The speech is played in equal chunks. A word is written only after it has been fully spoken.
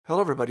Hello,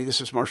 everybody. This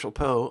is Marshall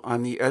Poe.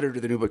 I'm the editor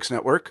of the New Books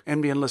Network.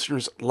 NBN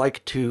listeners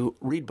like to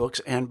read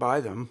books and buy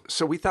them.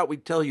 So we thought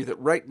we'd tell you that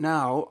right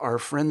now, our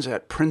friends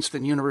at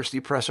Princeton University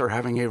Press are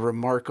having a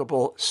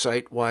remarkable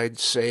site-wide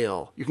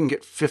sale. You can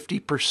get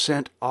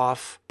 50%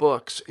 off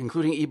books,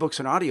 including ebooks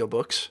and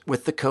audiobooks,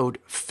 with the code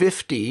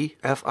 50,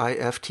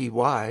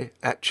 F-I-F-T-Y,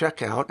 at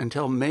checkout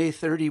until May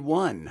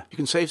 31. You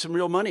can save some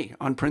real money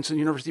on Princeton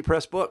University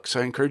Press books.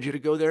 I encourage you to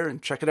go there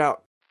and check it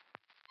out.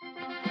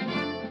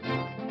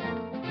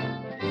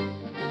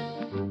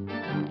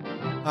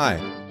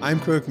 Hi, I'm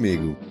Kirk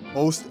Megu,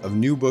 host of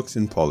New Books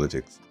in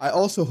Politics. I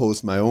also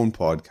host my own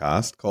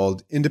podcast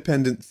called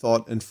Independent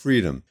Thought and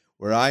Freedom,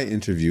 where I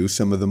interview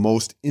some of the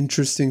most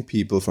interesting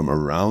people from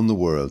around the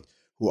world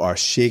who are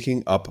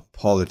shaking up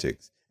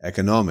politics,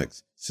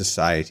 economics,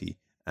 society,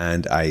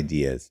 and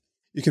ideas.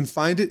 You can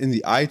find it in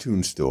the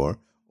iTunes Store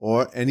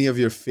or any of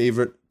your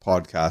favorite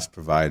podcast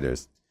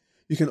providers.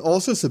 You can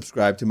also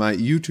subscribe to my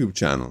YouTube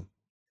channel.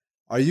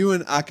 Are you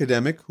an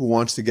academic who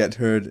wants to get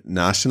heard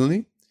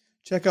nationally?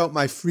 Check out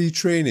my free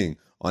training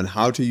on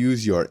how to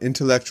use your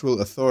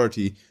intellectual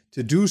authority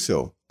to do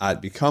so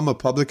at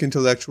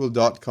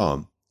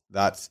becomeapublicintellectual.com.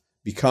 That's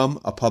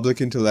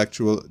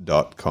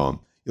becomeapublicintellectual.com.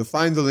 You'll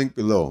find the link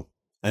below.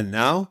 And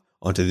now,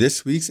 on to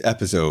this week's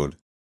episode.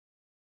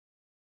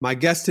 My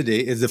guest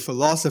today is the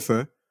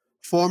philosopher,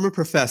 former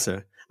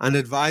professor, and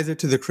advisor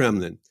to the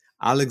Kremlin,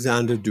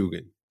 Alexander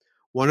Dugin,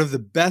 one of the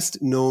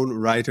best-known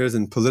writers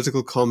and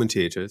political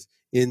commentators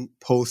in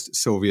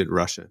post-Soviet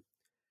Russia.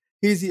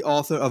 He's the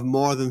author of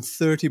more than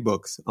 30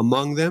 books,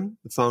 among them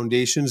The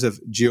Foundations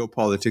of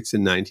Geopolitics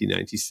in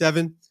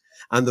 1997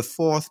 and The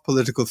Fourth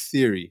Political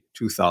Theory,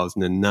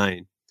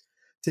 2009.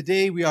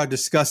 Today we are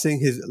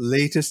discussing his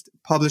latest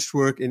published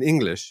work in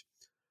English,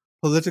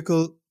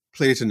 Political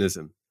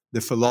Platonism, The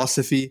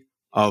Philosophy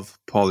of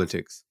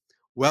Politics.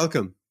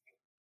 Welcome.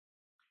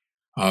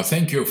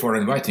 Thank you for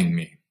inviting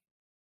me.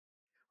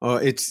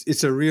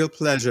 It's a real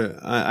pleasure.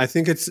 I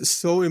think it's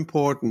so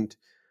important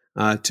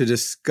to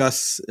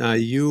discuss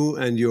you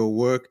and your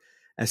work,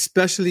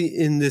 especially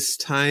in this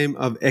time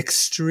of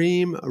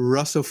extreme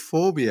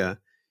Russophobia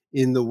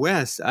in the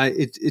West.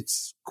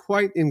 It's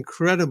quite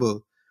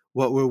incredible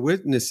what we're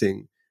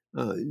witnessing.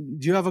 Do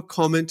you have a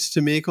comment to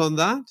make on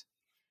that?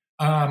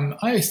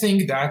 I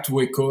think that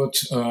we could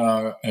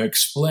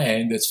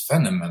explain this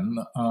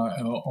phenomenon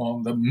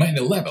on the many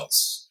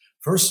levels.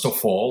 First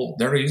of all,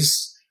 there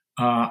is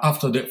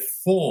after the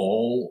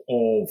fall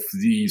of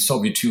the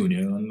Soviet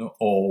Union,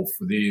 of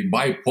the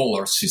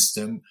bipolar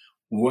system,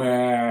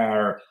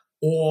 where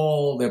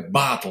all the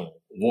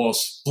battle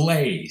was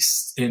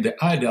placed in the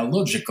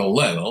ideological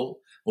level,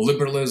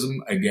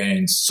 liberalism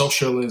against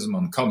socialism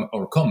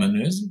or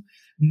communism,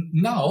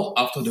 now,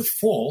 after the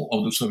fall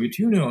of the Soviet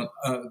Union,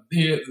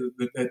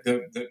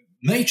 the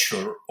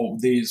nature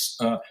of this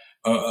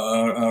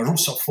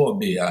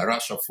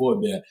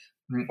Russophobia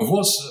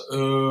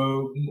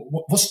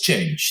was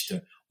changed.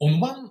 On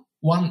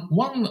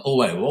one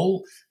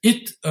level,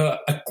 it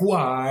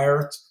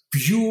acquired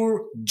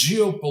pure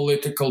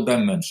geopolitical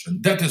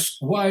dimension. That is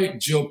why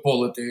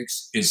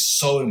geopolitics is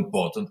so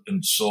important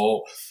and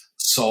so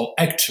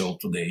actual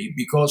today,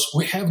 because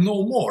we have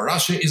no more.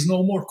 Russia is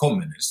no more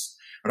communist.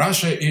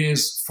 Russia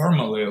is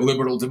formally a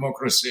liberal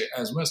democracy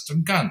as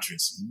Western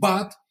countries,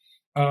 but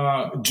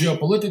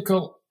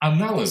geopolitical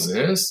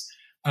analysis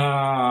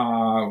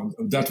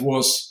that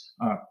was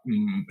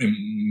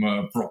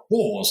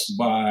proposed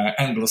by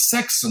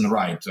Anglo-Saxon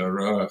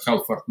writer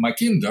Halford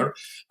Mackinder,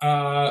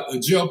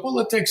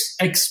 geopolitics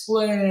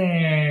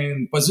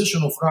explain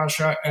position of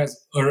Russia as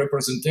a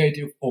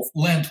representative of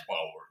land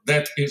power.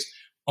 That is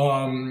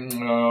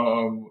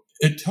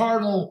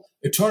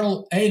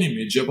eternal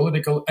enemy,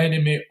 geopolitical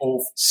enemy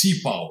of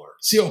sea power.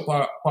 Sea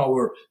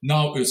power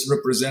now is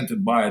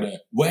represented by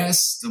the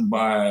West,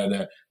 by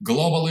the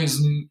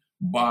globalism,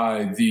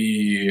 by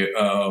the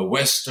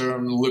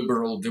Western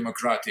liberal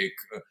democratic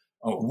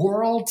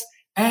world.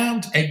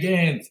 And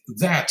again,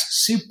 that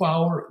sea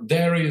power,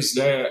 there is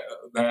the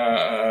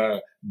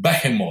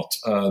behemoth,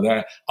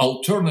 the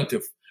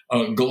alternative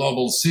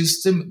global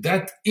system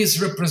that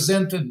is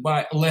represented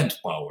by land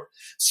power.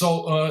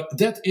 So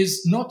that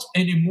is not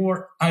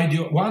anymore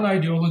one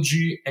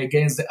ideology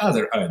against the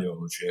other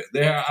ideology.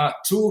 There are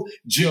two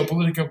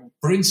geopolitical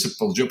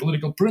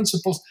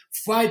principles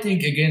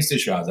fighting against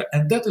each other.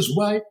 And that is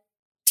why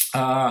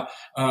I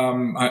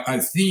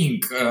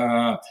think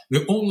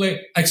the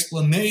only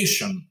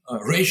explanation,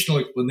 rational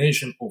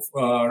explanation of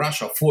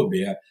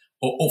Russophobia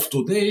of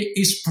today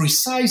is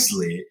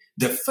precisely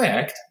the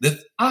fact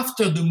that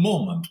after the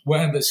moment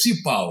when the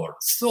sea power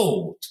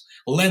thought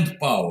land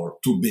power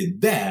to be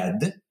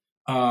dead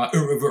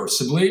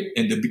irreversibly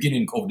in the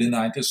beginning of the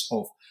 90s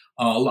of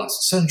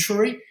last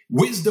century,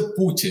 with the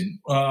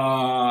Putin,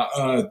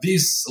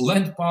 this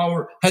land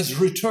power has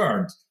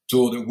returned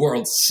to the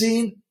world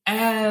scene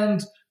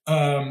and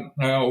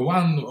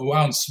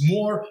once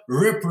more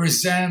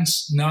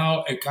represents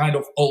now a kind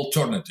of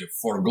alternative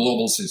for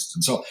global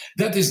system. So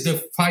that is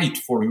the fight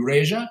for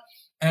Eurasia,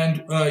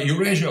 and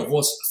Eurasia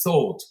was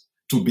thought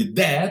to be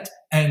dead,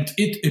 and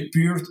it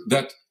appeared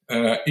that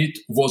it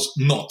was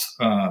not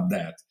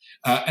that.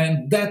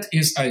 And that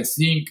is, I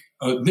think,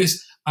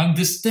 this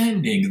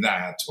understanding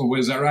that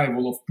with the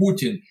arrival of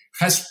Putin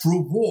has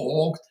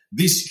provoked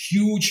this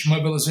huge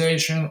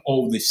mobilization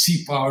of the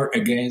sea power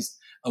against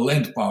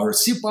land power.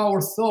 Sea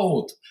power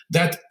thought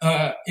that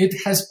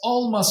it has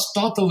almost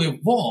totally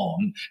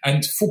won,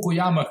 and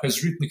Fukuyama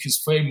has written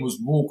his famous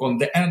book on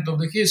the end of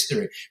the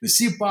history. The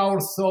sea power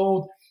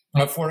thought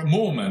for a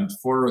moment,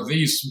 for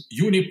this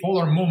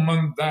unipolar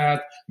moment,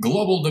 that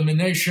global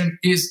domination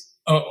is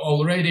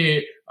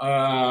already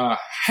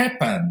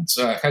happened,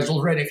 has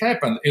already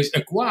happened, is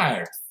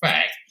acquired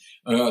fact,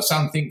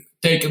 something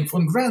taken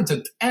for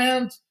granted,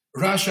 and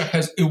Russia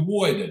has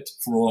avoided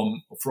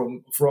from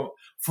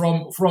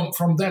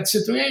that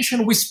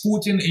situation with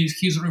Putin is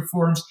his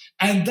reforms,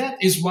 and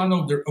that is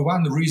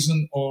one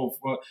reason of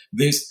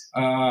this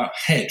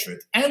hatred.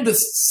 And the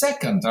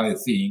second, I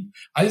think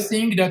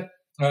that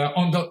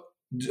on the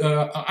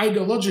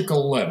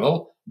ideological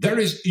level, there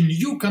is a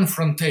new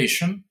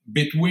confrontation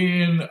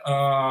between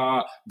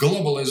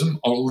globalism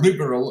or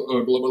liberal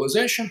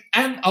globalization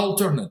and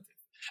alternative.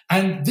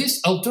 And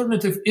this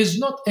alternative is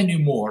not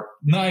anymore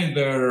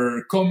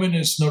neither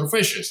communist nor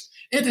fascist.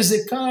 It is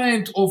a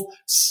kind of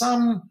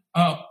some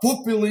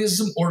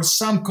populism or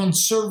some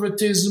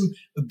conservatism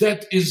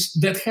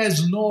that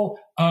has no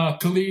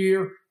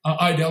clear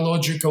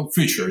ideological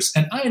features.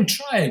 And I am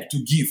trying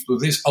to give to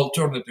this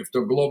alternative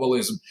to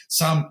globalism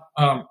some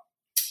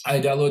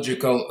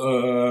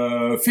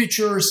ideological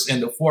features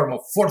in the form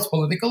of fourth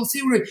political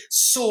theory.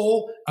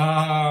 So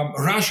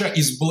Russia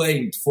is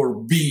blamed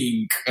for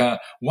being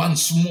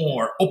once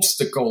more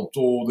obstacle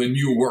to the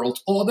new world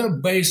order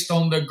based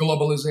on the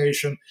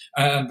globalization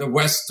and the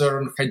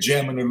Western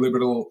hegemony,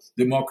 liberal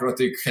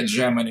democratic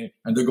hegemony,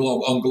 and the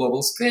on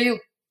global scale.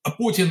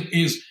 Putin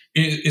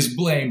is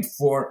blamed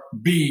for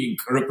being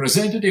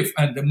representative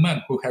and the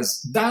man who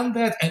has done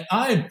that. And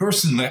I am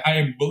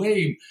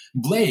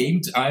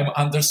blamed. I'm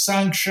under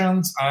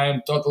sanctions.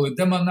 I'm totally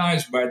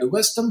demonized by the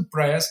Western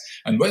press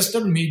and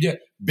Western media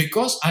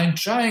because I'm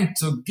trying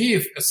to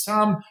give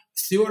some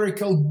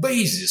theoretical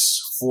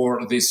basis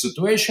for this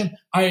situation.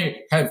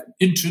 I have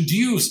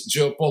introduced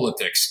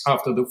geopolitics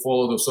after the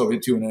fall of the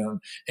Soviet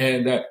Union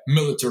and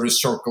military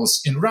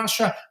circles in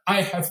Russia.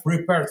 I have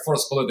prepared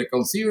fourth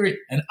political theory,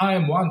 and I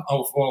am one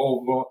of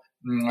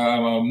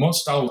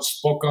most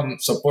outspoken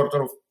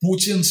supporter of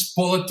Putin's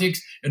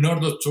politics in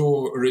order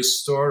to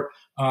restore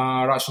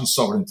Russian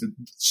sovereignty.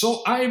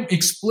 So I'm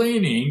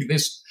explaining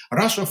this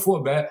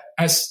Russophobia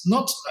as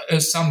not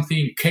as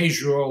something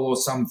casual or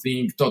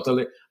something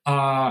totally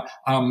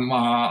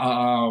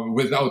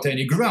without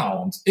any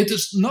ground. It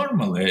is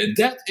normally,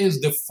 that is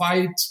the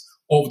fight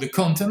of the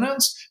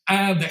continents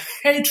and the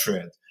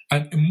hatred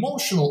and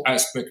emotional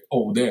aspect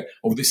of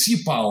the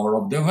sea power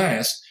of the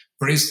West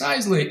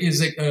precisely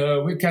is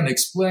we can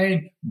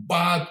explain,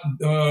 but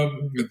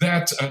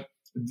that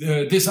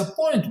the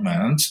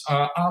disappointment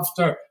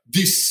after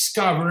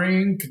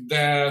discovering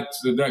that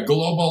the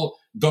global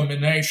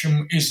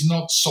domination is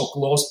not so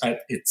close as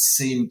it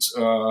seemed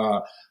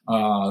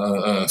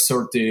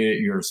 30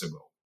 years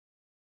ago.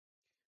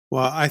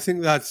 Well, I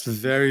think that's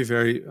very,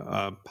 very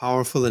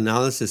powerful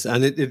analysis,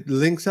 and it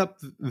links up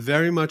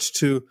very much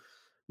to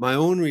my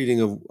own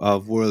reading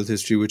of world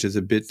history, which is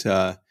a bit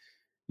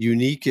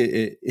unique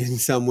in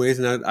some ways,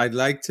 and I'd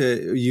like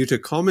you to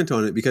comment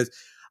on it, because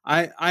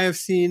I have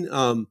seen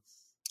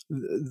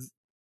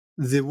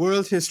the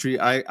world history.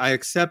 I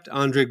accept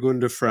Andre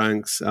Gunder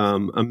Frank's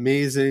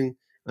amazing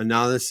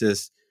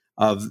analysis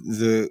of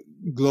the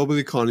global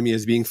economy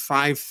as being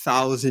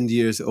 5,000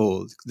 years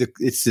old.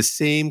 It's the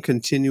same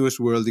continuous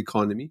world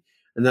economy,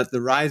 and that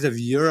the rise of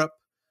Europe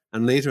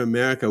and later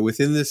America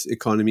within this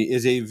economy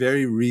is a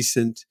very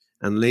recent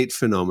and late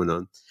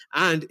phenomenon.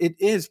 And it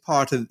is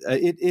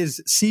it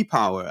is sea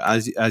power,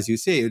 as you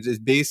say. It is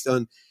based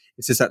on,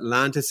 it's this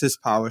Atlanticist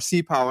power,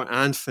 sea power,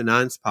 and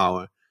finance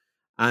power.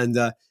 And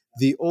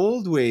the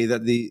old way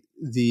that the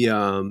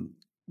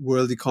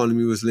world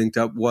economy was linked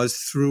up was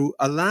through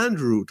a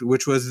land route,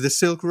 which was the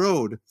Silk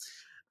Road.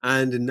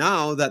 And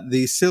now that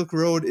the Silk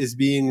Road is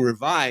being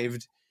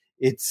revived,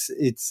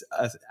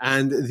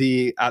 and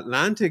the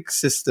Atlantic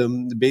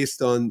system,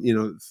 based on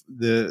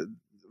the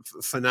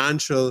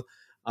financial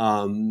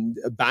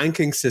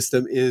banking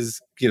system, is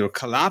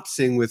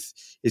collapsing with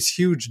its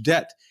huge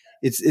debt.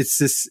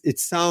 It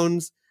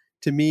sounds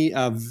to me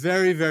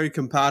very, very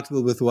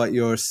compatible with what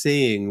you're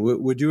saying.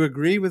 Would you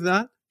agree with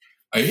that?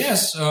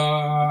 Yes,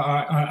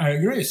 I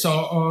agree.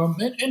 So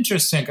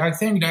interesting. I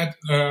think that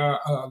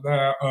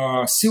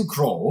the Silk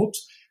Road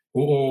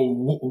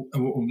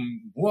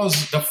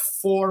was the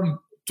form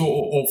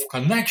of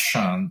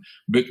connection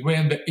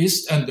between the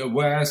East and the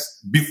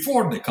West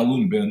before the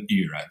Columbian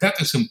era. That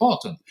is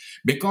important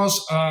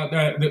because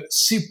the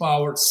sea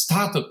power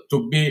started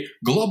to be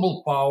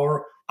global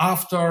power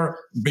after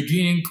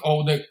beginning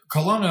of the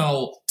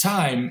colonial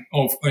time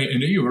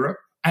in Europe.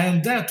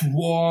 And that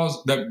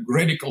was the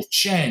radical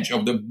change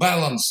of the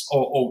balance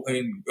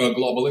in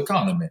global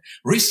economy.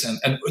 Recent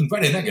and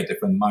very negative,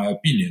 in my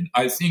opinion.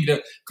 I think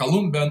the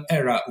Columbian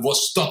era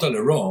was totally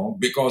wrong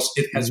because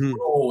it has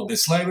brought the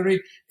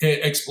slavery,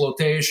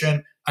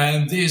 exploitation,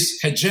 and this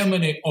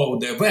hegemony of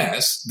the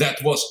West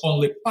that was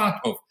only part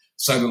of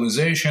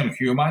civilization,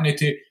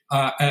 humanity,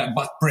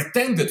 but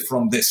pretended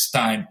from this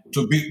time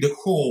to be the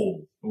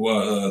whole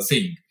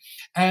thing.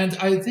 And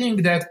I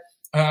think that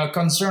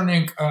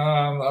concerning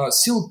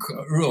Silk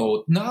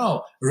Road,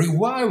 now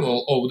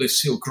revival of the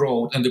Silk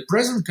Road and the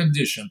present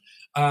condition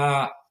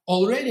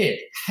already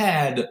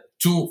had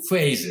two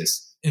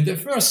phases. In the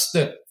first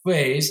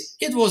phase,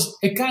 it was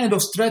a kind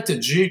of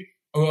strategy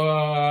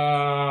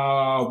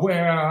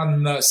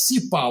where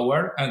sea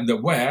power and the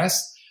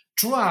West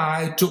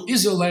tried to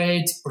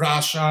isolate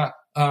Russia,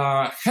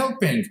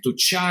 helping to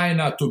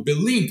China to be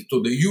linked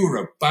to the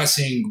Europe,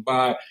 passing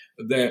by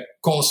the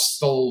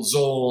coastal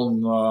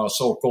zone,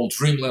 so-called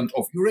dreamland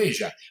of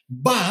Eurasia.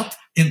 But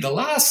in the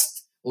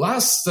last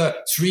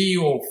 3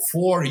 or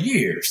 4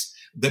 years,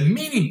 the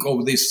meaning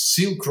of this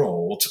Silk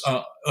Road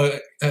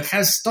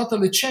has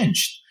totally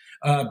changed.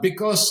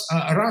 Because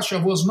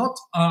Russia was not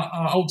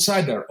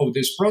outsider of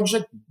this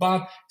project,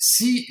 but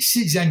Xi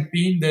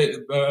Jinping,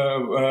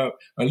 the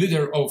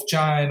leader of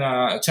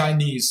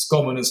Chinese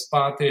Communist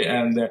Party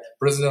and the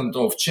president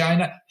of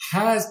China,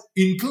 has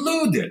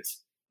included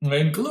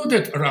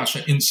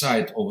Russia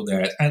inside of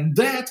that, and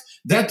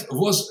that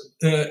was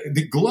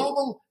the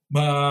global.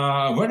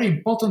 Very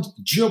important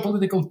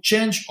geopolitical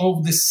change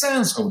of the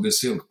sense of the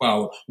Silk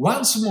Power.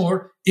 Once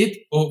more,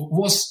 it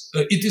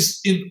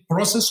is in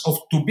process of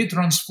to be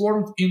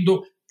transformed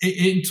into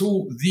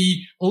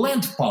the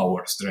land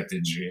power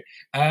strategy.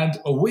 And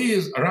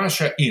with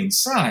Russia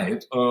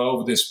inside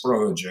of this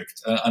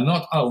project, and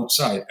not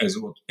outside as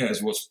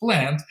was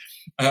planned,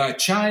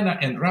 China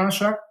and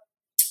Russia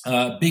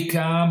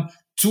become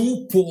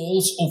two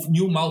poles of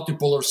new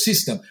multipolar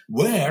system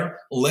where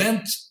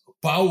land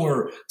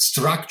power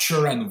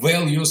structure and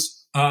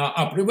values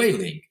are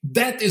prevailing.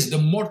 That is the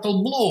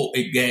mortal blow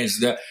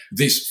against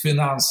this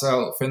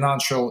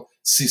financial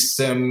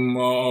system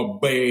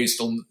based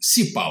on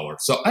sea power.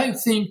 So I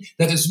think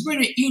that is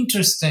very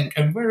interesting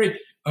and very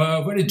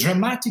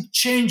dramatic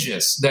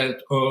changes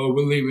that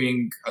we're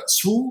living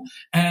through.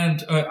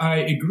 And I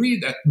agree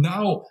that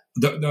now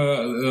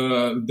the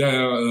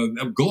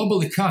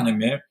global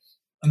economy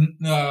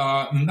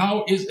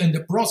now is in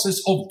the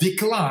process of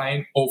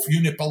decline of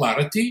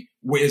unipolarity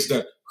with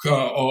the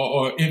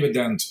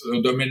evident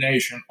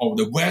domination of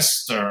the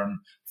Western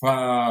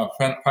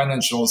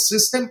financial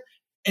system,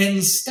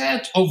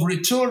 instead of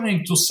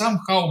returning to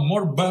somehow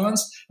more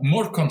balanced,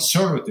 more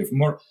conservative,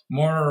 more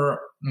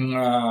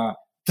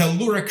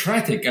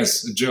tellurocratic,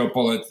 as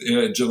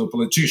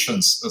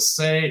geopoliticians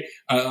say,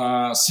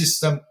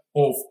 system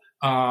of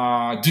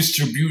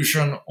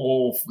distribution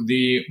of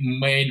the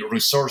main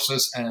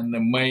resources and the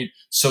main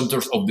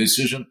centers of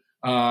decision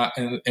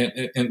in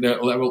the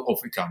level of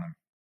economy.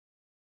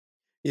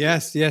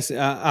 Yes,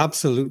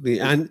 absolutely.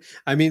 And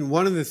I mean,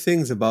 one of the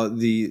things about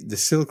the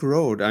Silk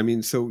Road, I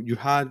mean, so you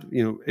had,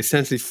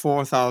 essentially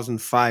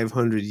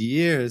 4,500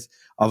 years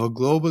of a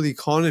global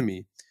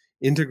economy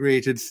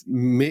integrated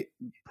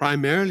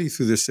primarily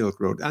through the Silk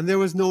Road. And there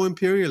was no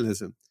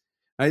imperialism.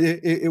 Right?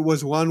 It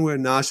was one where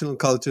national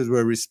cultures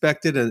were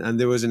respected and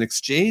there was an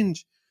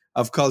exchange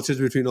of cultures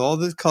between all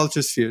the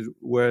culture spheres,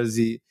 whereas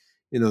the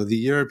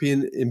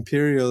European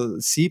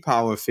imperial sea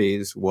power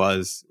phase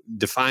was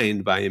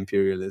defined by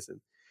imperialism.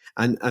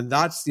 And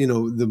that's, the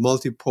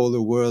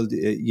multipolar world,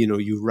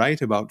 you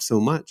write about so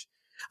much.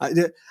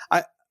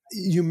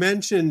 You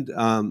mentioned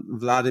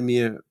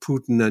Vladimir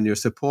Putin and your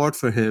support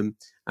for him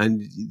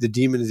and the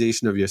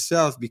demonization of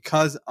yourself.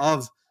 Because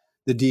of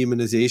the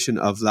demonization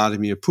of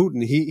Vladimir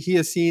Putin, he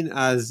is seen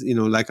as,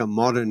 like a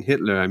modern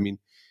Hitler. I mean,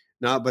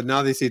 now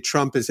they say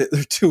Trump is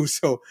Hitler too.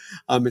 So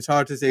it's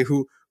hard to say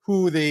who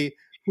the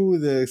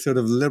sort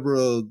of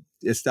liberal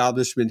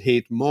establishment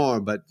hate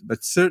more, but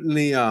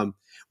certainly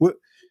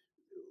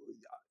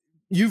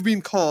you've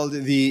been called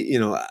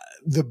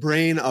the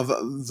brain of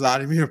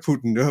Vladimir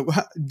Putin.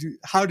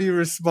 How do you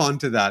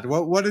respond to that?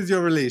 What is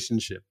your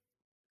relationship?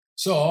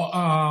 So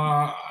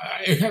I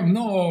have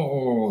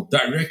no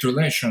direct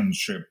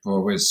relationship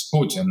with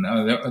Putin.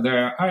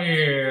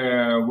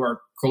 I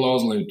work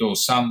closely to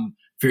some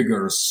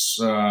figures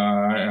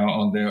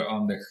on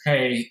the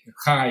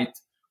height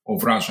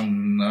of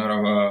Russian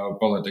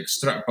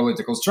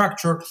political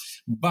structure.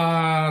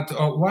 But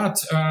what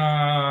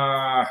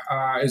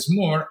is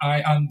more,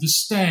 I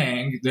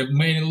understand the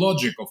main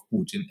logic of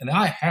Putin, and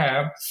I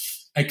have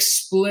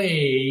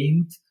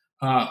explained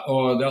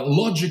the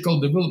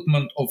logical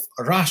development of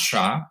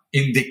Russia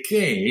in the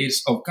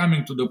case of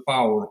coming to the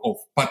power of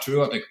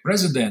patriotic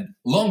president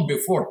long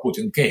before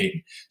Putin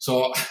came.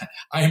 So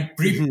I am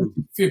pretty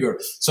figure.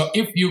 So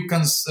if you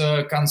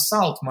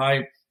consult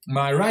my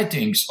my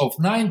writings of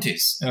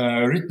 90s,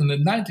 written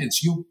in the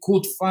 90s, you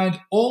could find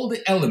all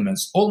the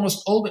elements,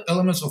 almost all the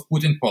elements of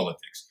Putin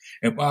politics.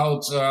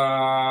 About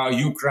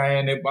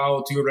Ukraine,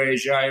 about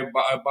Eurasia,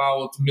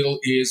 about Middle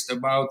East,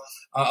 about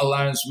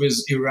alliance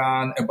with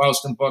Iran,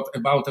 about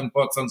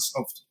importance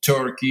of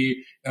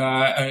Turkey,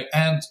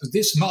 and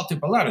this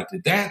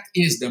multipolarity. That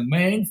is the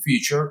main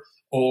feature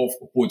of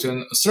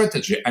Putin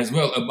strategy, as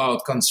well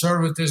about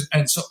conservatism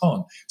and so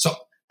on. So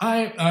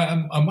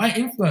my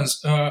influence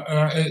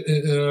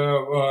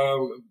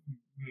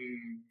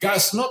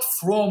comes not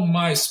from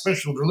my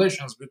special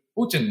relations with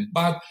Putin,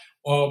 but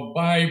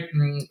by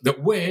the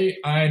way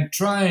I'm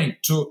trying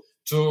to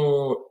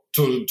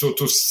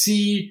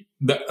see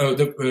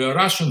the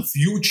Russian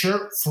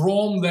future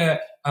from the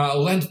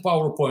land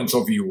power points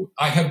of view.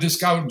 I have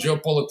discovered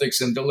geopolitics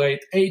in the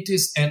late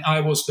 80s, and I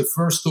was the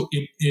first to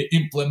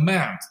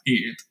implement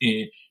it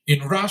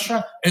in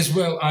Russia. As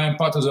well, I am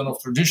partisan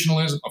of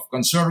traditionalism, of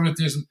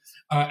conservatism,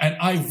 and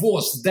I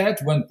was that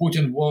when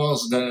Putin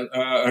was the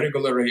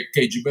regular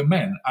KGB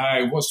man.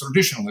 I was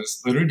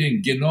traditionalist,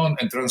 reading Guénon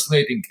and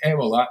translating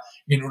Evola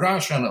in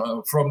Russian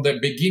from the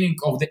beginning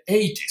of the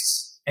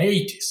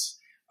 80s.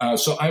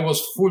 So I was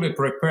fully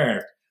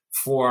prepared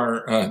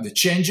for the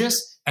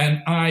changes,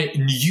 and I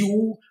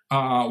knew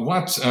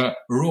what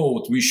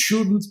road we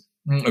shouldn't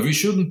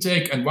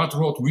take and what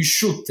road we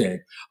should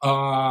take.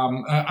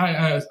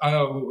 That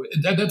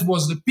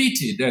was the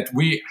pity that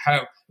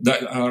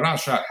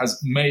Russia has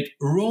made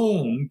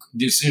wrong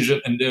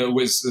decision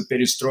with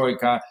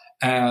Perestroika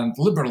and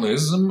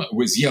liberalism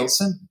with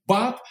Yeltsin,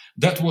 but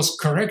that was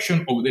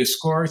correction of this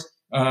course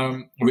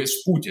with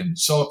Putin.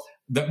 So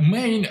the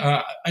main,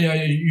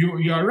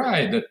 you are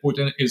right that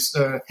Putin is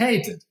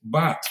hated,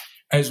 but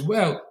as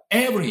well,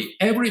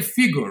 every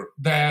figure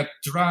that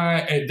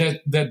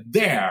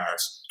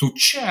dares to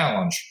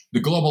challenge the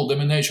global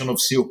domination of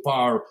sea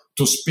power,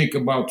 to speak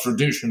about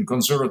tradition,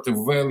 conservative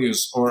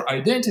values, or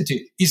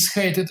identity is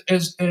hated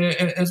as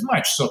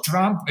much. So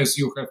Trump, as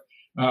you have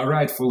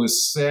rightfully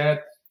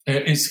said,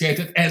 is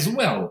hated as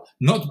well,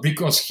 not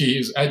because he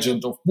is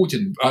agent of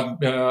Putin,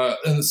 but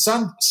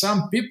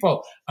some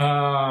people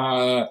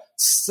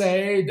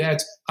say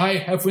that I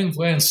have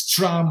influenced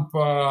Trump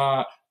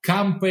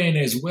campaign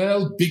as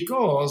well,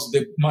 because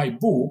my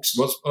books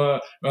was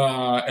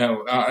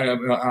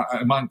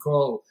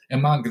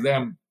among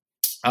them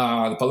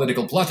the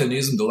Political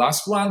Platonism, the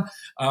last one,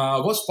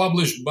 was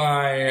published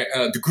by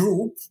the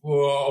group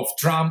of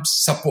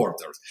Trump's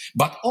supporters.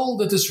 But all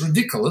that is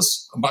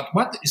ridiculous, but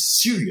what is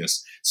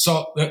serious?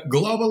 So the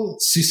global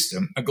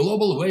system, a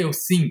global way of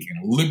thinking,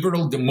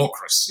 liberal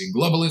democracy,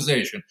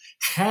 globalization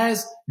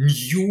has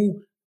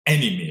new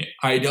enemy,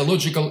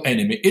 ideological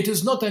enemy. It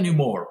is not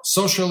anymore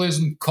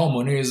socialism,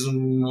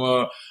 communism,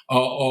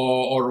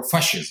 or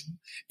fascism.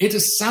 It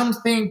is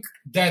something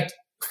that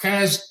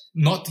has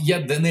not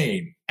yet the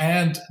name.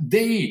 And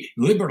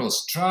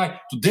liberals try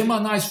to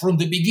demonize from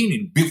the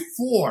beginning,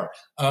 before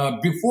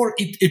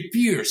it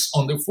appears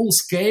on the full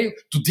scale,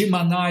 to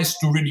demonize,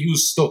 to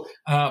reduce to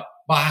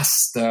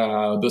past,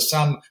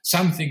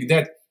 something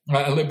that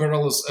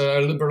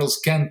liberals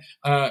can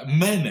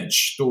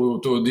manage to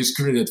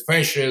discredit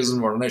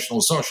fascism or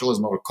National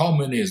Socialism or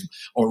communism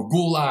or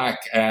Gulag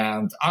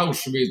and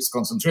Auschwitz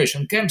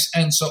concentration camps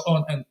and so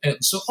on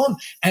and so on.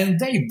 And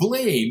they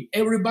blame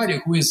everybody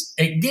who is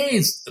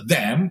against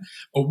them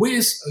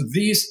with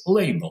these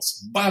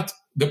labels. But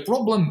the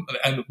problem,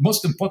 and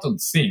most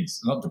important things,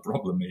 not the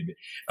problem maybe,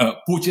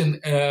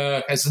 Putin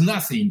has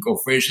nothing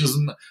of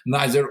fascism,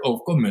 neither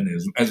of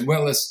communism, as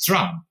well as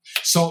Trump.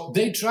 So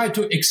they try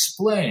to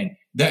explain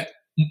the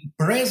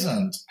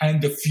present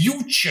and the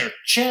future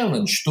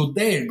challenge to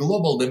their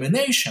global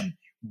domination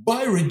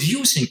by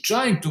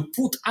trying to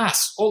put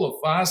us, all of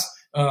us,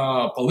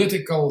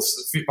 political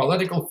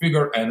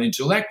figure and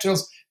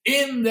intellectuals,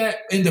 in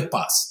the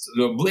past,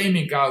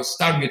 blaming us,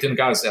 targeting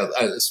us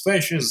as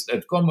fascists,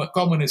 as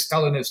communists,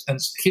 Stalinists, and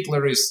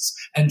Hitlerists,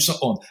 and so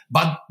on.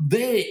 But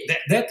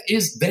that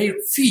is their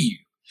fear.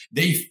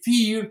 They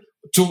fear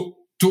to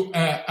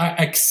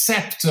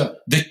accept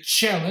the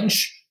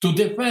challenge to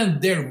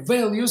defend their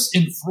values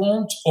in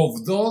front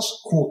of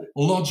those who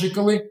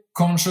logically,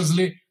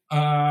 consciously,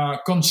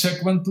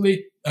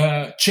 consequently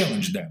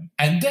challenge them.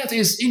 And that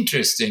is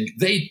interesting.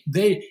 They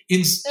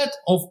instead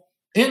of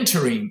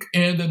entering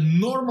in a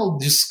normal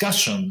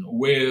discussion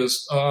with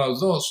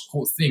those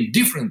who think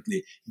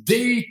differently,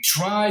 they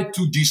try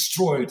to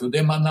destroy, to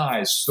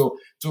demonize, to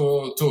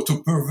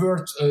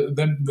pervert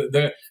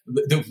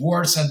the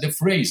words and the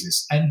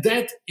phrases. And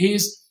that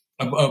is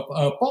a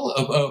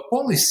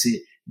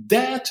policy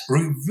that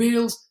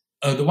reveals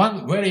the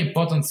one very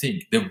important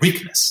thing: the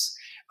weakness.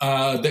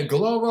 The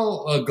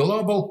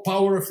global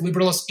power of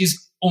liberals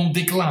is on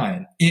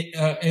decline. In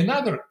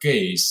another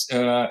case,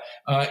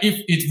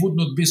 if it would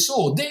not be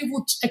so, they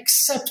would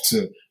accept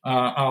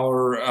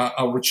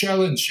our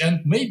challenge, and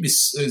maybe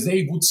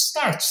they would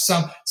start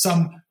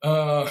some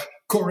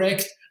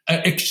correct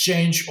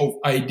exchange of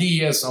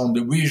ideas on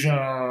the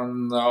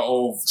vision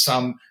of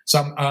some.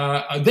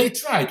 They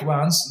tried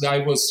once. I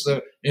was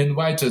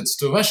invited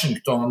to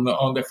Washington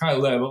on the high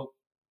level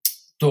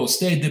to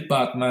State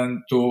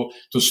Department to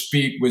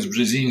speak with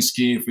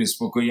Brzezinski, with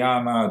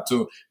Fukuyama,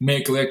 to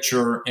make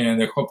lecture in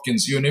the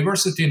Hopkins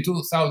University in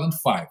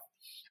 2005.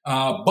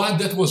 But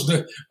that was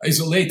the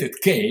isolated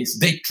case.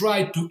 They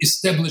tried to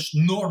establish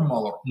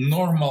normal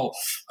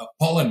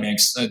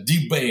polemics,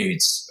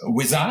 debates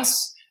with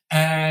us.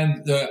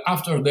 And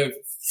after the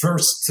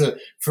first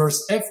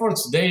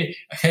efforts, they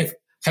have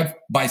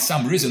by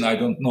some reason, I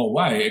don't know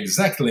why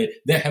exactly,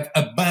 they have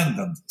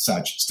abandoned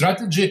such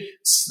strategy,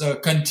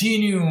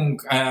 continuing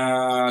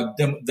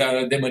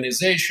the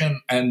demonization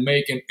and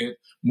making it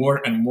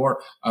more and more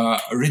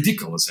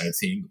ridiculous, I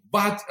think.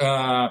 But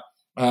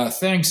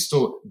thanks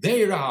to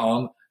their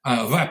own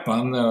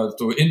weapon,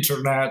 to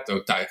internet,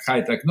 to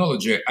high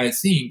technology, I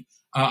think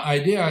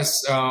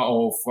ideas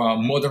of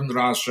modern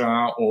Russia,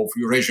 of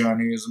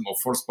Eurasianism, of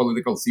forced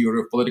political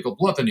theory, of political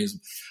platonism,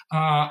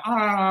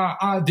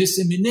 are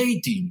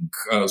disseminating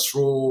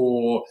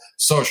through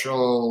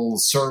social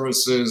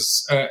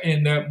services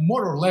in a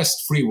more or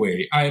less free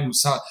way. I'm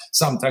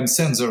sometimes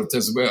censored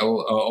as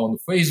well on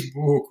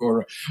Facebook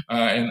or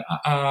in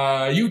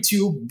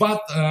YouTube,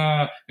 but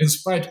in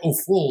spite of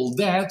all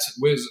that,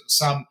 with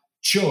some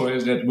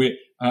choice that we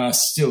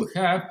still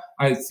have,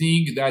 I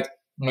think that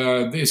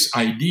this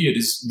idea,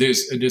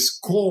 this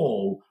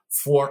call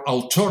for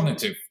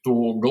alternative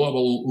to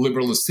global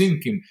liberalist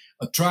thinking,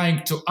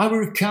 trying to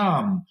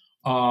overcome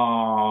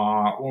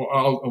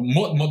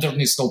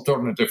modernist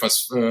alternative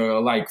as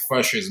like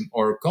fascism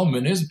or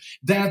communism,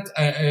 that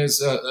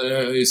is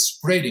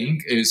spreading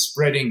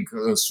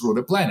through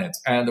the planet,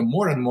 and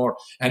more and more.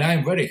 And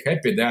I'm very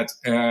happy that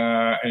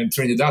in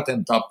Trinidad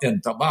and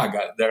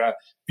Tobago there are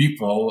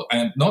people,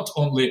 and not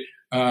only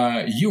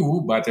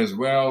you, but as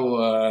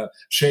well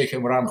Sheikh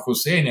Imran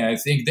Husseini, I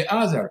think the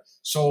other.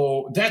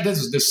 So that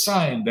is the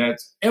sign that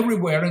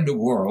everywhere in the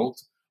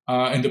world,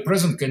 in the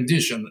present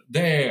condition,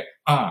 there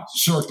are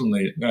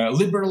certainly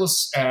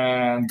liberals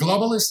and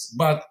globalists,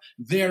 but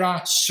there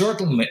are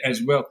certainly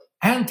as well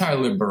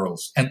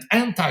anti-liberals and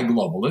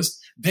anti-globalists.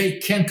 They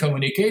can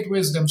communicate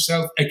with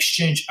themselves,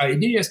 exchange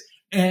ideas,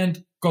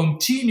 and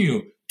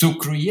continue to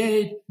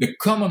create the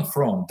common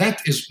front.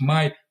 That is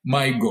my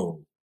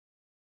goal.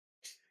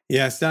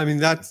 Yes, I mean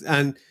that's,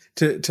 and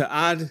to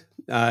add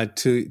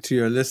to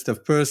your list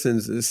of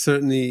persons,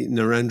 certainly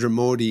Narendra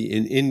Modi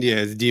in India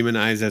is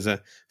demonized as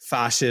a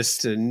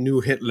fascist, a new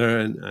Hitler,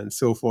 and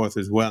so forth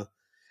as well.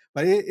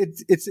 But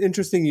it's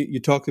interesting. You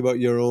talked about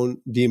your own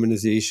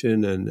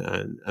demonization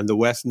and the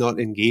West not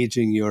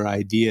engaging your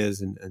ideas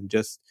and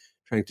just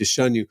trying to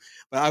shun you.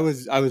 But I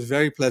was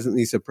very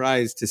pleasantly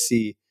surprised to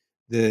see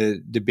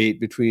the debate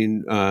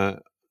between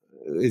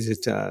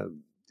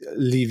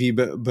Levy,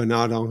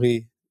 Bernard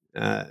Henri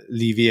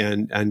Levy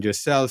and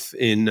yourself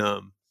in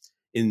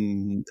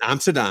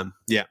Amsterdam.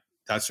 Yeah,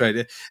 that's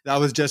right. That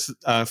was just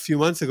a few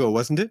months ago,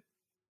 wasn't it?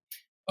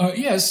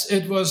 Yes,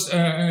 it was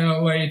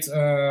late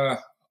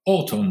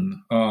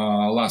autumn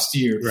last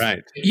year.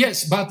 Right.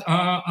 Yes, but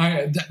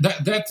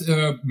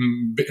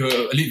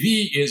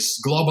Levy is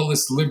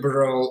globalist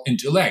liberal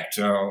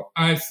intellectual.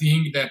 I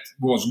think that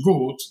was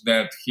good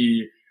that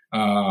he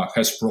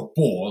has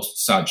proposed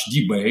such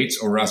debates,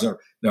 or rather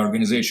the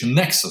organization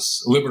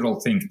Nexus, liberal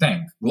think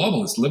tank,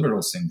 globalist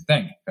liberal think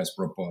tank, has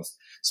proposed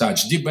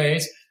such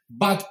debates.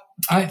 But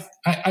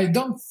I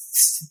don't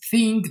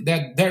think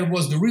that there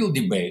was the real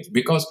debate,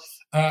 because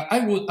I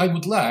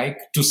would like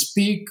to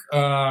speak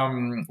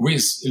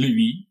with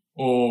Levy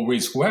or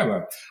with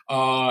whoever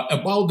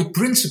about the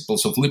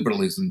principles of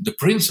liberalism, the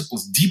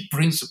principles, deep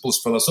principles,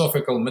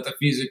 philosophical,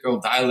 metaphysical,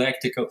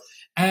 dialectical,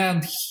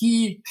 and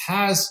he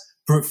has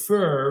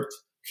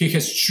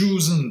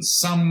chosen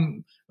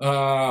some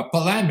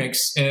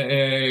polemics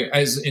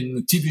as in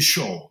the TV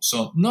show.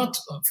 So not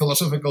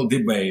philosophical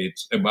debate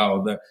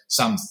about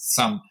some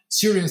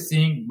serious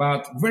thing,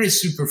 but very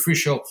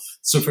superficial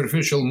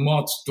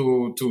mode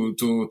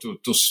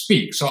to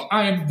speak. So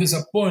I am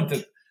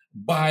disappointed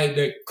by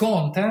the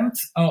content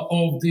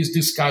of this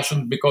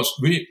discussion, because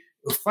we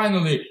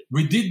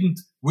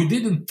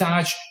didn't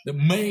touch the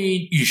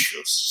main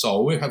issues.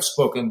 So we have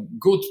spoken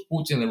good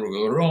Putin,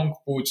 wrong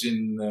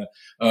Putin,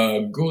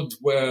 good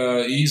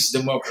is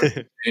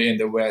democracy in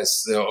the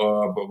West,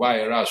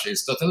 why Russia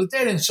is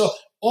totalitarian. So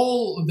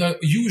all the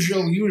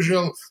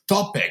usual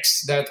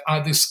topics that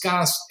are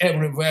discussed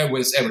everywhere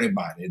with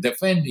everybody,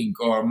 defending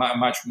or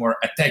much more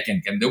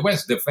attacking, and the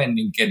West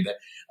defending in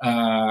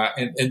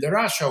the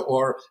Russia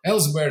or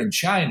elsewhere in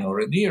China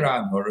or in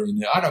Iran or in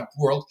the Arab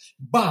world.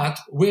 But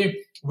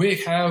we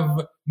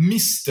have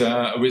missed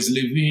with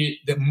Levy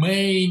the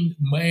main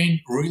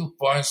real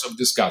points of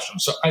discussion.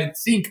 So I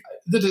think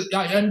that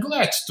I'm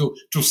glad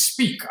to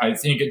speak. I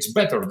think it's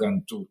better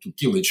than to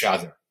kill each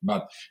other.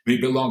 But we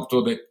belong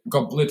to the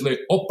completely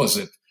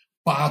opposite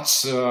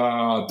parts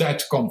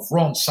that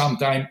confront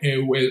sometimes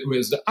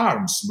with the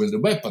arms, with the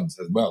weapons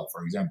as well.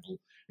 For example,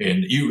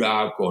 in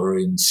Iraq or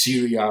in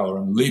Syria or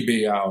in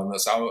Libya or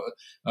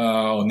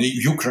on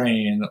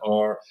Ukraine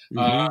or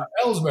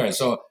elsewhere.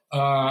 So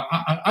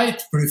I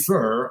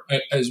prefer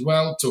as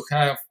well to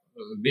have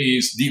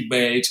these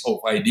debates of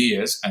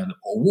ideas and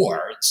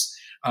words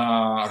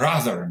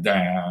rather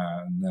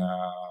than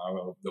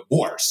the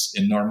wars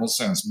in normal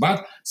sense.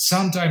 But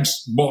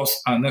sometimes both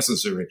are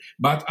necessary.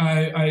 But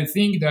I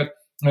think that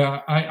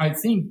I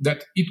think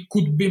that it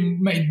could be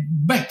made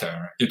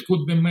better. It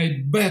could be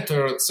made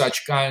better,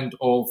 such kind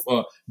of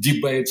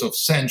debates of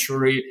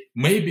century,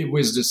 maybe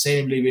with the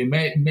same Levy,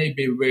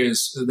 maybe with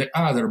the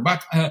other.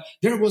 But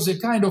there was a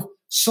kind of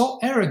so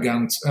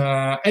arrogant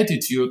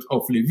attitude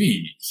of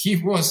Levy. He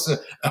was,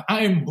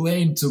 I am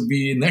blamed to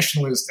be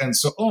nationalist and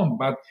so on,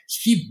 but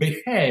he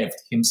behaved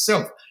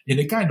himself in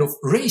a kind of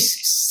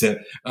racist, that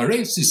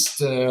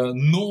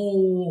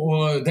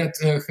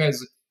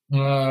has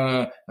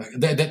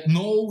that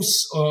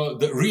knows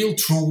the real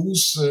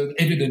truths,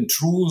 evident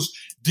truths,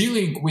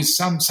 dealing with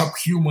some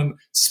subhuman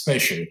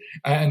species.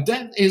 And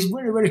that is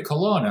very, very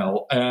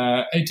colonial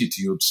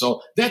attitude.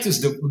 So that is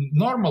the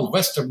normal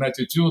Western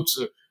attitude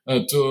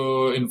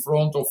in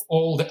front of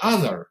all the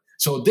other.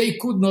 So they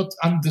could not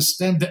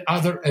understand the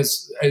other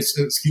as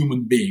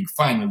human being.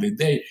 Finally,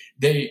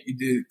 they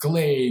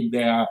claim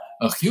they are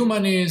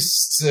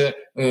humanists.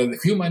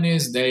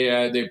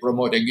 They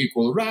promoting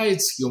equal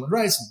rights, human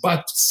rights,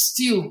 but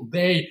still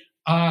they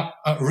are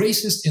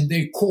racist in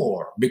their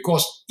core.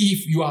 Because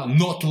if you are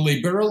not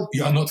liberal,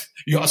 you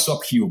are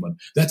subhuman.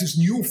 That is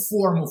new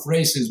form of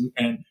racism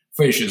and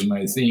fascism,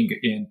 I think,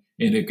 in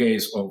the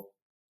case of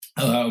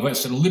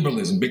Western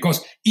liberalism,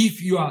 because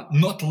if you are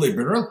not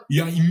liberal,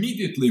 you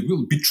immediately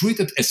will be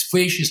treated as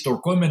fascist or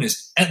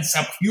communist and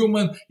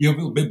subhuman. You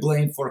will be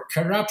blamed for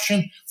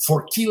corruption,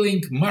 for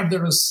killing,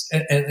 murderous,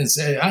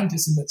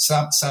 anti-Semitism,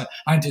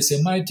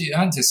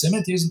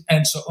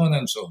 and so on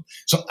and so on.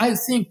 So I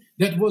think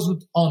that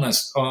wasn't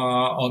honest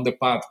on the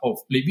part of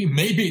Levy.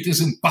 Maybe it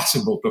is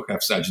impossible to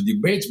have such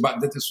debates,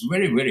 but that is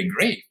very, very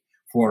grave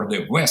for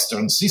the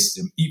Western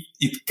system if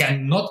it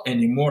cannot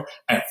anymore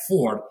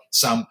afford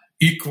some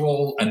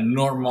equal and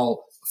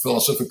normal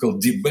philosophical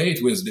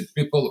debate with the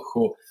people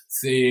who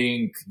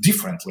think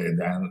differently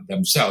than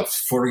themselves.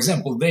 For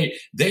example, they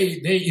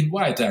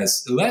invite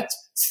us, let's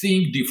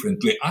think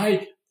differently.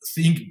 I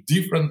think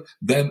different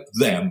than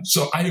them.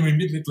 So I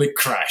immediately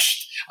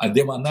crashed,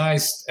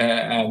 demonized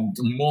and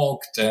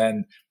mocked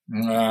and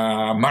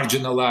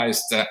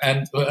marginalized,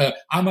 and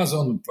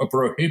Amazon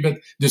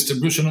prohibit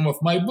distribution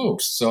of my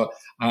books. So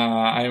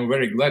I am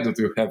very glad that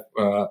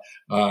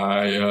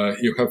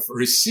you have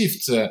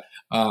received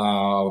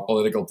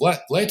political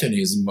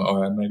Platonism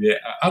or maybe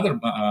other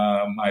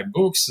my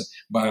books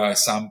by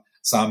some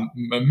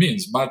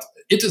means. But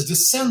it is the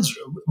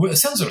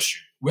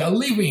censorship. We are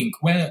living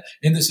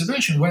in the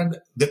situation when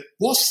the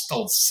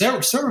postal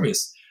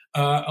service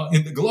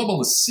in the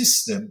globalist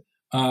system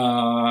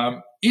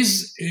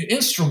is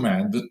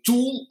instrument, the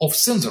tool of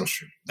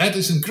censorship. That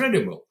is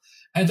incredible.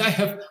 And I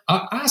have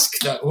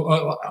asked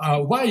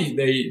why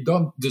they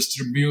don't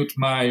distribute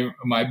my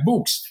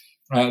books.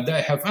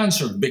 They have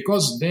answered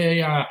because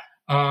they are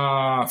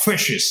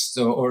fascist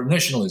or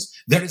nationalist.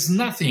 There is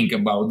nothing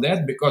about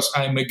that because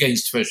I'm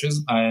against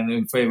fascism. I am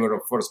in favor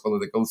of forced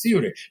political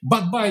theory.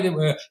 But by the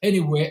way,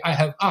 anyway, I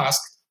have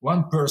asked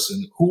one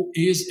person who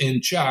is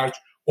in charge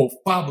of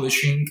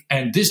publishing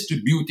and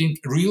distributing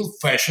real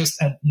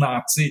fascist and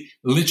Nazi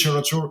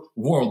literature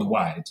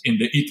worldwide in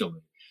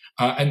Italy.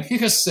 And he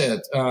has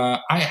said,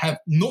 I have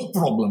no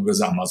problem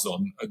with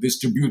Amazon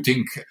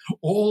distributing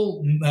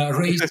all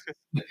racist,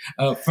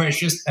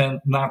 fascist and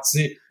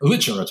Nazi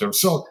literature.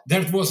 So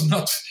that was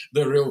not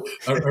the real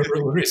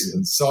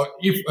reason. So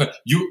if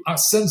you are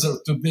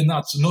censored to be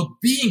Nazi,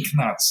 not being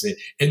Nazi,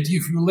 and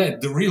if you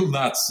let the real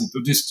Nazi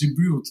to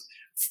distribute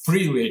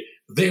freely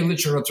their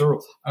literature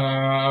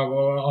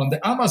on the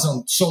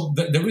Amazon, so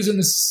the reason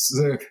is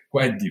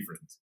quite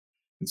different.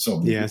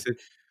 So yes.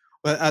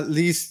 Well, at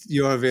least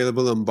you're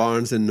available on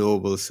Barnes and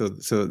Noble, so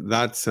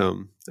that's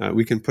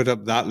we can put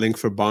up that link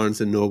for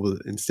Barnes and Noble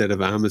instead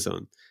of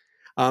Amazon.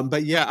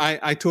 But yeah,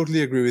 I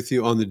totally agree with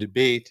you on the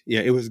debate.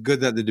 Yeah, it was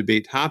good that the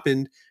debate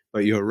happened,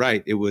 but you're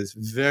right, it was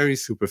very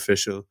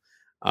superficial,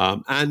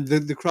 and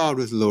the crowd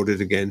was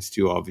loaded against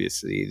you.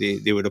 Obviously,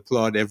 they would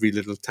applaud every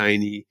little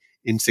tiny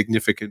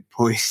insignificant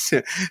point,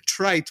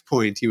 trite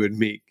point he would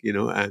make,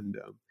 and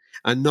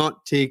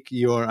not take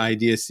your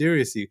idea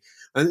seriously.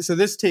 And so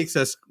this takes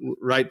us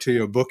right to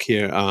your book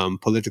here,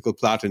 Political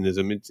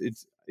Platonism.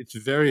 It's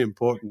very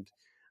important,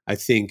 I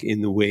think,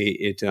 in the way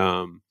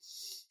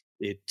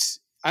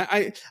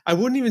I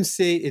wouldn't even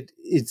say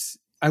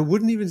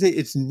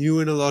it's new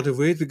in a lot of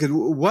ways, because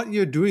what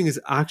you're doing is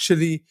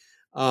actually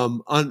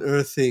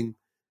unearthing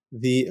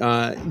the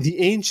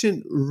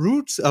ancient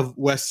roots of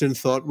Western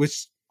thought,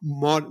 which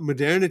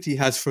modernity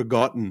has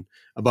forgotten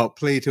about,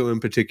 Plato in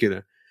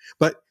particular.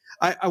 But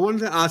I wanted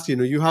to ask,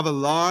 you have a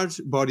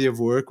large body of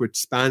work which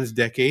spans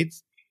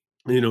decades.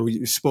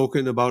 You've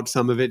spoken about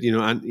some of it,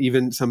 and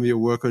even some of your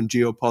work on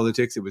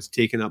geopolitics, it was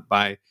taken up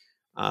by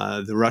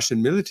the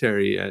Russian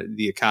military,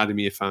 the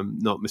academy, if I'm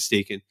not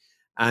mistaken.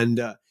 And,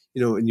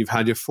 and you've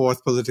had your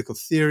fourth political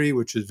theory,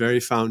 which is very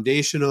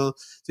foundational.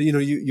 So,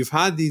 you've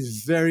had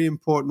these very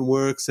important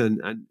works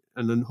and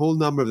a whole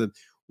number of them.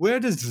 Where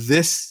does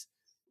this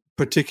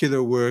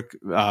particular work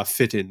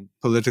fit in,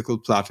 Political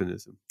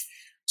Platonism?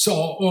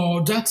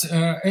 So that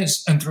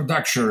is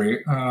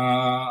introductory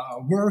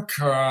work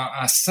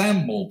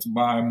assembled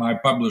by my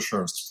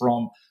publishers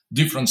from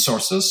different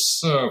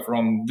sources,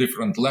 from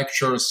different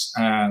lectures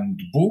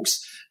and books.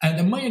 And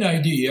the main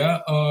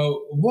idea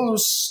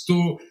was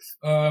to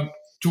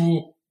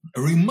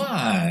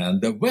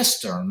remind the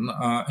Western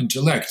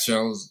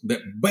intellectuals the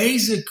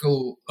basic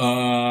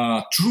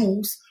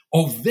truth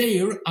of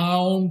their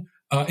own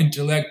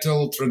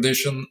intellectual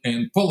tradition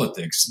in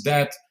politics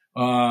that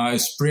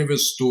is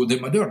previous to the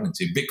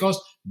modernity. Because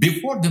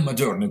before the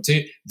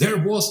modernity, there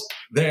was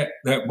the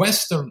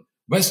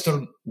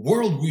Western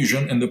world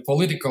vision in the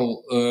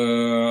political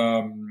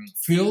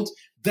field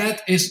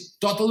that is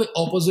totally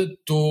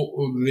opposite to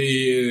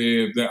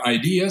the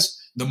ideas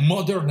the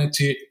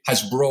modernity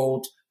has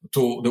brought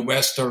to the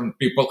Western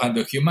people and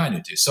the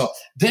humanity. So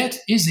that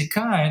is a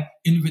kind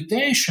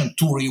invitation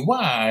to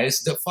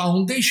revise the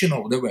foundation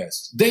of the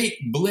West. They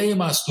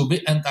blame us to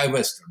be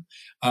anti-Western.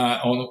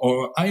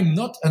 Or I'm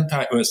not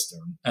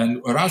anti-Western.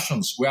 And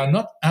Russians, we are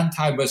not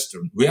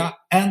anti-Western. We are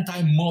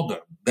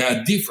anti-modern. There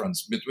are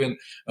difference between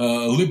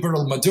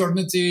liberal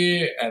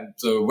modernity and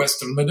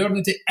Western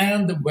modernity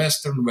and the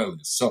Western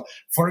values. So,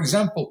 for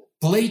example,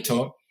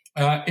 Plato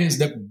is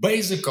the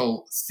basic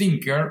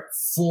thinker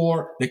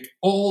for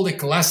all the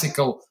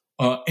classical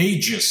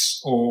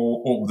ages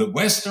of the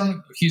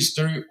Western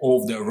history,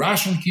 of the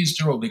Russian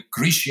history, of the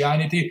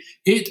Christianity.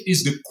 It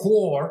is the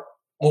core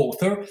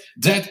author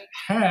that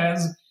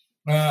has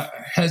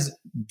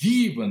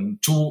given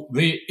to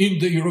the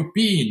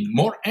Indo-European,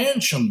 more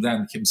ancient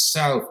than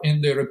himself,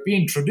 in the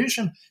European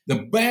tradition, the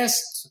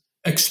best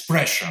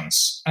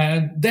expressions,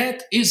 and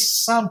that is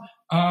some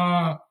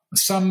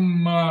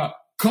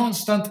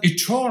constant,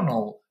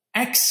 eternal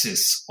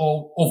axis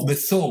of the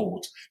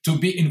thought to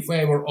be in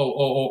favor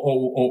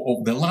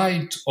of the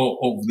light,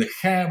 of the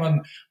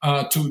heaven,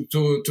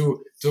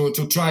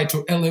 to try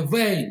to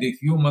elevate the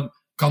human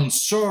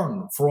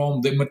concern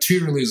from the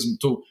materialism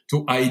to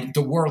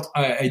world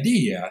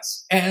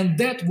ideas. And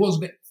that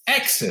was the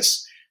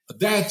axis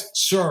that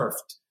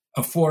served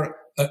for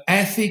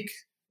ethic,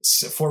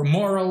 for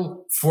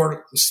moral,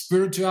 for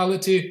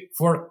spirituality,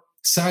 for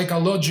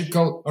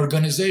psychological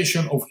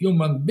organization of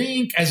human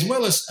being, as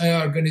well as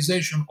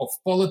organization of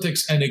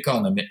politics and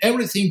economy.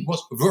 Everything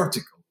was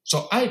vertical.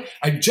 So I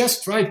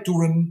just tried to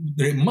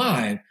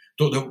remind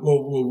to the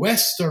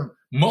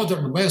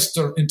modern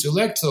Western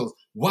intellectuals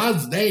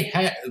what they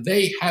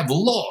have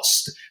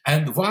lost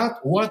and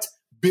what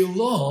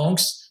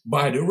belongs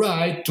by the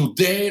right to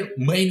their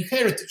main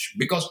heritage.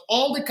 Because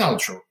all the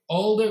culture,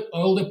 all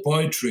the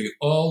poetry,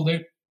 all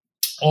the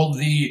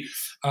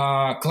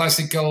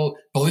classical,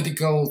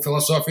 political,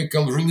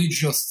 philosophical,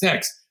 religious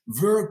texts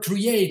were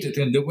created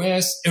in the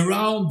West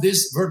around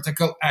this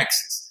vertical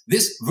axis.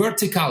 This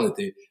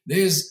verticality,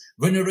 this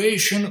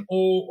veneration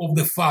of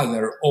the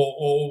Father,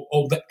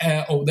 of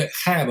the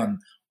heaven,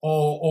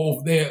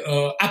 of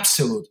the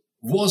absolute,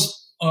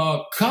 was a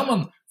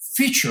common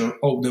feature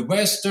of the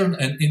Western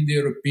and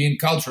Indo-European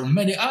culture, and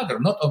many other,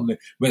 not only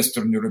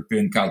Western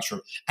European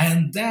culture,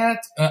 and that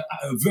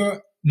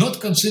were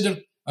not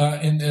considered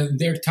in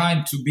their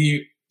time to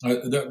be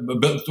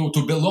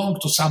to belong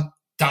to some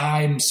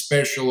time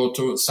special or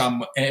to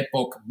some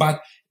epoch,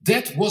 but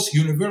that was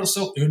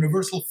universal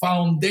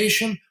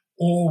foundation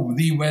of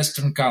the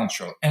Western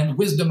culture. And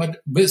with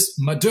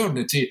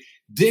modernity,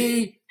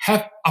 they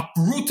have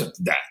uprooted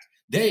that.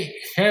 They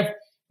have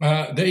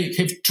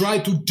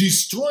tried to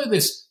destroy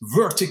this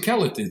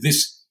verticality,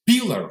 this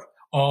pillar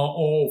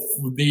of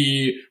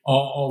the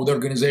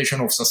organization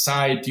of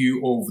society,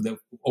 of the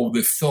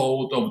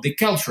thought, of the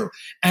culture.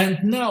 And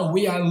now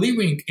we are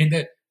living in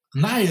the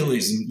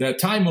nihilism, the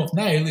time of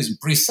nihilism,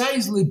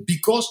 precisely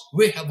because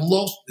we have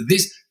lost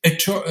these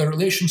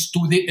relations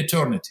to the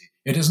eternity.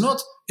 It is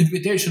not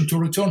invitation to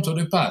return to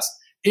the past.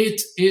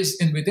 It is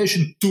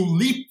invitation to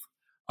leap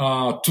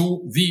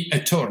to the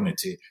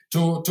eternity,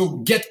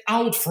 to get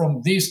out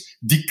from this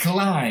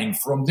decline,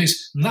 from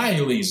this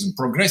nihilism,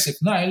 progressive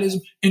nihilism,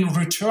 in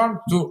return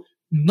to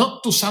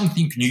not to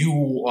something new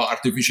or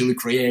artificially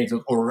created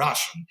or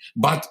Russian,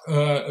 but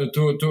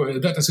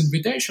that is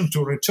invitation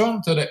to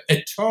return to the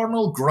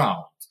eternal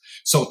ground.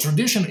 So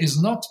tradition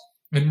is not,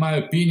 in my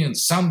opinion,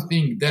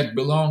 something that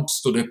belongs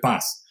to the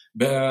past.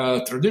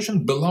 The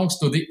tradition belongs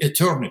to the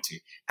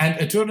eternity, and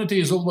eternity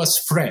is always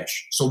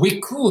fresh. So we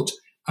could,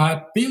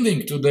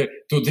 appealing to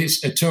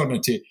this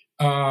eternity,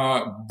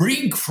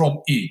 bring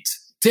from it,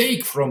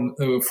 take from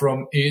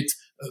it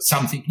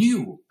something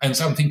new and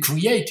something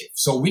creative.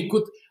 So we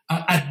could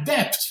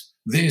adapt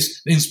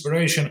this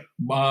inspiration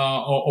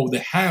of the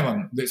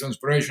heaven, this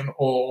inspiration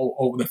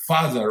of the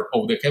Father,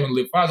 of the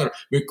Heavenly Father.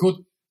 We could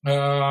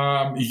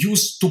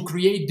used to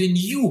create the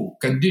new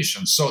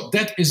conditions. So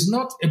that is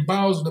not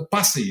about the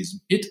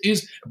pacifism. It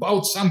is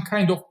about some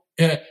kind of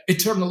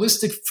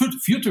eternalistic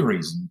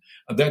futurism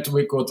that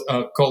we could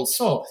call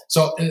so.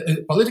 So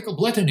political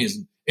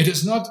Platonism, it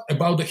is not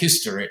about the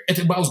history. It's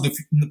about the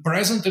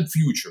present and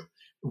future.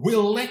 We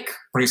lack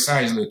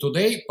precisely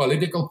today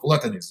political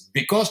Platonism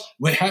because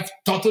we have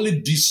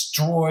totally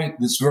destroyed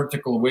this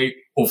vertical way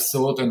of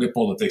thought and the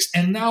politics.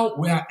 And now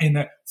we are in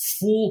a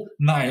full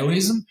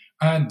nihilism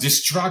and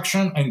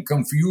destruction and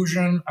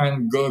confusion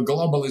and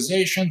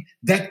globalization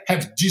that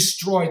have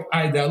destroyed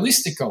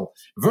idealistical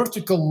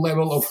vertical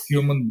level of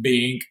human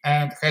being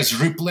and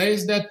has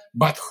replaced that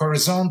by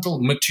horizontal,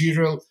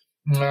 material,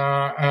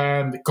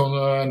 and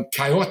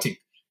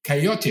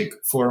chaotic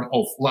form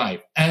of life.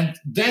 And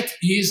that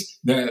is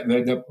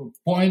the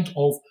point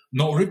of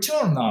no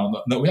return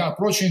now. We are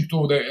approaching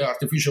to the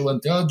artificial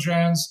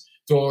intelligence,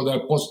 to the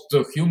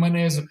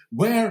post-humanism,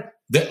 where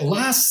the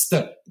last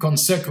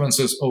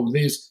consequences of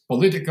this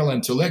political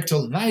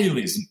intellectual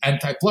nihilism,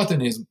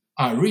 anti-Platonism,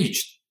 are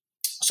reached.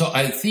 So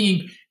I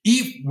think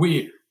if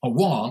we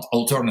want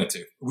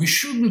alternative, we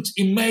shouldn't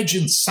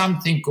imagine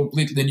something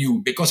completely new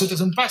because it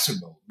is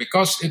impossible,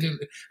 because it is,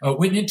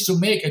 we need to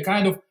make a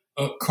kind of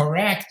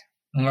correct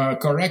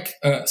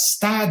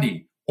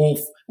study of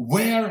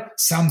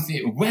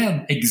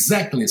when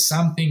exactly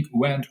something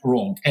went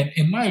wrong. And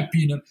in my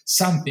opinion,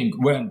 something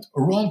went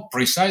wrong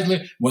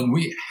precisely when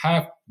we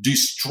have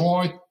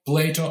destroyed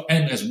Plato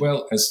and as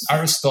well as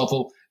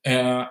Aristotle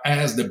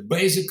as the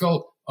basic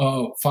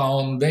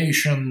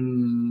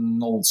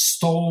foundational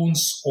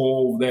stones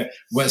of the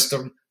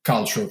Western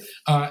culture.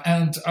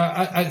 And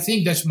I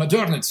think that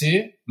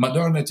modernity,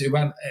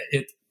 when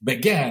it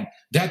began,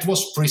 that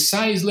was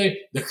precisely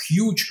the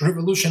huge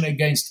revolution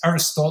against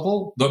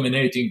Aristotle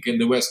dominating in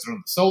the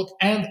Western thought,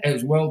 and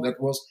as well that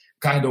was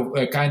kind of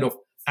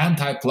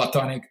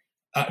anti-Platonic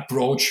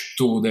approach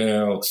to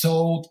the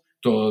thought,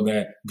 to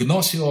the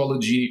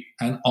gnoseology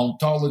and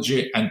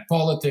ontology and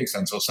politics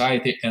and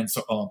society and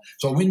so on.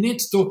 So we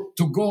need to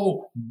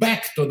go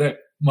back to the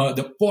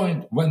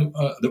point when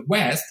the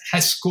West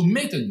has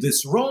committed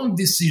this wrong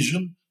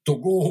decision to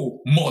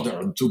go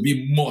modern, to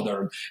be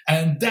modern.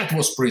 And that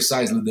was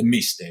precisely the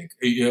mistake.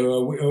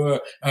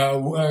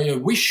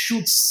 We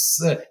should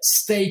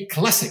stay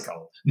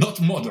classical, not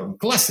modern,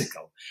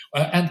 classical.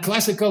 And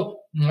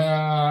classical,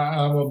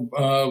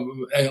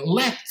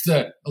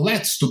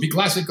 let's to be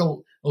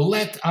classical,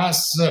 let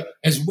us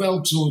as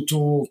well to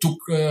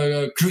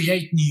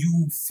create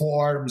new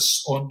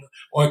forms or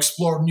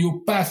explore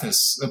new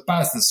paths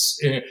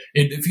in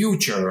the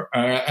future,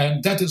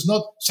 and that is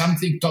not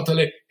something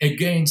totally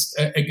against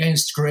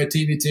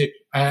creativity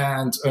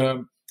and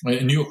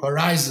new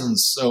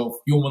horizons of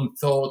human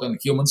thought and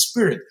human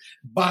spirit,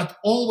 but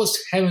always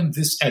having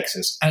this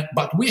access.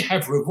 But we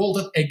have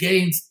revolted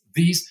against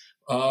these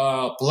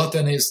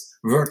Platonist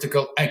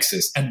vertical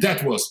axis, and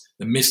that was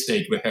the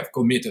mistake we have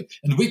committed.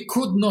 And we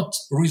could not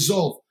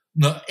resolve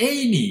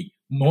any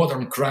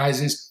modern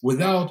crisis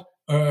without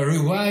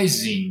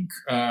revising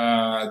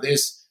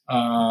this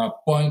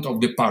point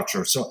of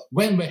departure. So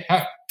when we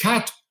have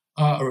cut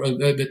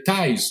the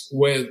ties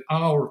with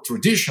our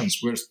traditions,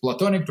 with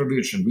Platonic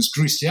tradition, with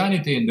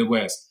Christianity in the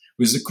West,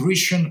 with the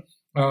Christian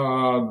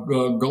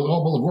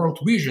global world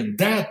vision,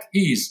 that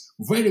is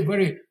very,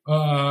 very,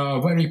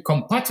 very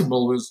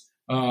compatible with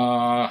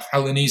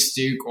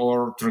Hellenistic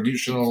or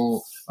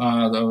traditional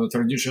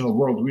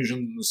world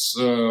visions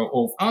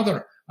of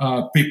other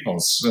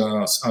peoples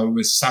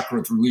with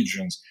sacred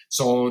religions.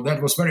 So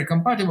that was very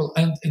compatible.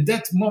 And in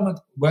that moment,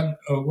 when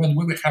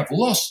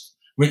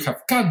we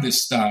have cut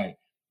this tie,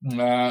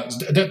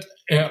 the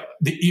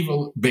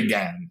evil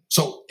began.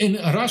 So in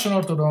Russian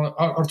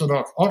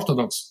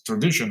Orthodox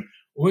tradition,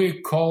 we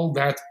call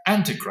that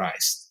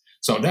Antichrist.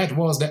 So that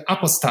was the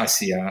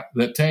apostasia,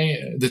 the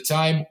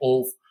time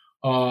of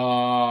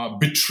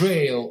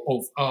betrayal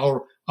of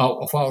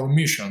our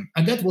mission,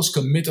 and that was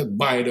committed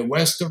by the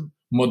Western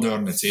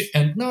modernity.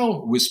 And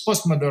now, with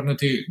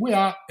postmodernity, we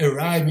are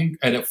arriving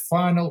at a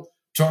final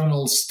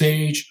terminal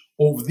stage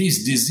of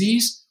this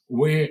disease.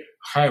 We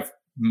have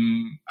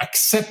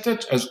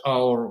accepted as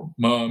our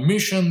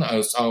mission,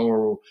 as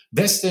our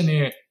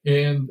destiny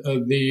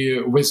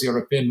with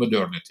European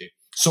modernity.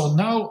 So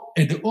now,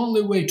 the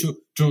only way to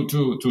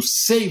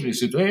save the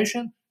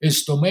situation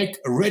is to make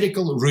a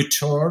radical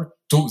return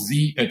to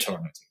the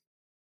eternity.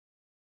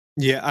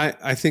 Yeah,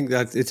 I think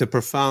that it's a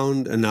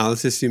profound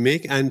analysis you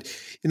make, and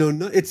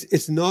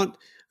it's not.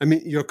 I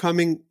mean, you're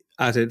coming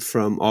at it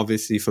from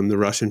the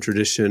Russian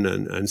tradition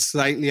and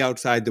slightly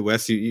outside the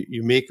West.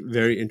 You make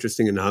very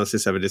interesting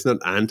analysis of it. It's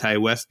not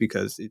anti-West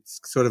because it's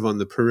sort of on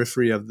the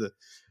periphery of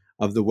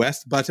the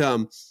West, but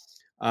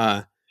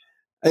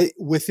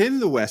within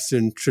the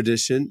Western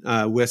tradition,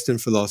 Western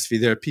philosophy,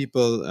 there are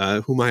people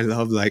whom I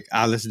love, like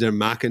Alasdair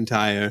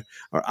MacIntyre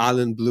or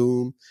Alan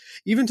Bloom,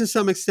 even to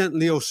some extent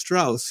Leo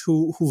Strauss,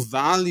 who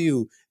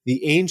value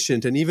the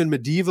ancient and even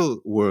medieval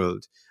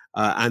world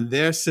and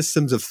their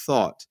systems of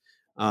thought,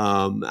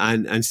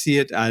 and see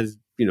it as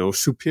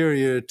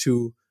superior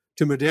to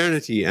to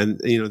modernity, and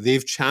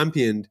they've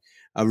championed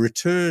a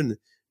return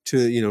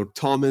to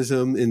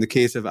Thomism in the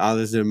case of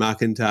Alasdair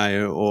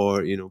MacIntyre,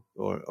 or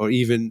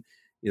even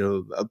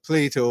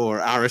Plato or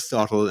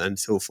Aristotle and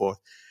so forth.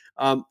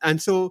 And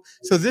so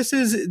this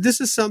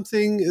is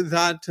something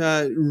that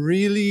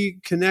really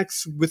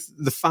connects with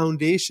the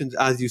foundations,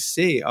 as you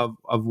say,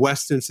 of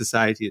Western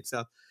society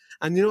itself.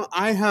 And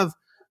I have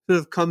sort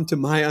of come to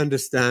my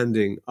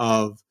understanding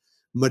of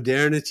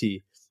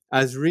modernity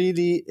as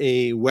really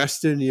a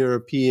Western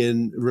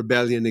European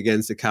rebellion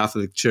against the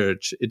Catholic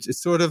Church.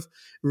 It's sort of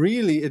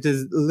really, it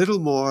is little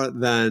more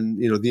than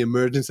the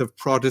emergence of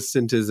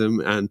Protestantism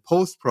and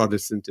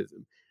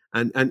post-Protestantism,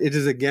 and it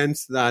is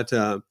against that.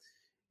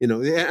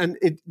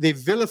 They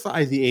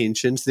vilify the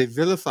ancients, they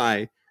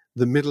vilify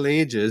the Middle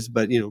Ages,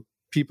 but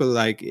people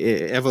like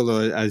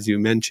Evola, as you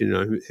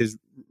mentioned, his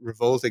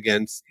revolt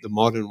against the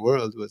modern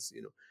world was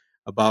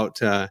about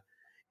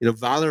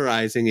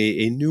valorizing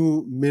a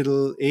new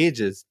Middle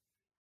Ages.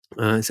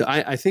 So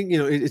I think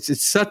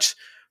it's such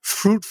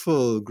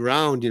fruitful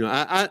ground.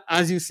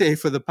 As you say,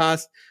 for the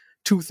past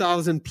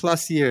 2,000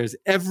 plus years,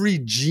 every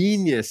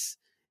genius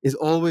is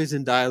always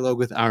in dialogue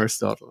with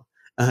Aristotle.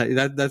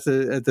 That's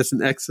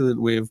an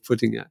excellent way of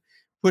putting it.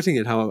 With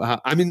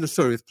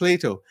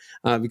Plato,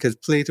 because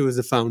Plato is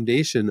the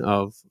foundation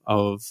of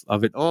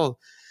it all.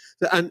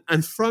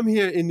 And from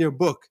here in your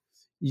book,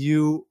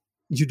 you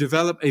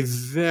develop a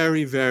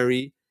very,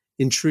 very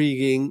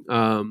intriguing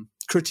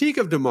critique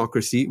of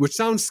democracy, which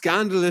sounds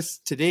scandalous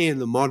today in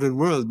the modern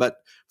world, but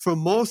for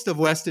most of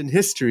Western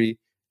history,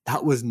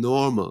 that was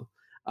normal.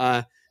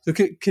 So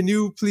can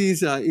you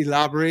please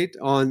elaborate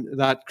on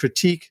that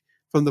critique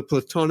from the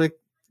Platonic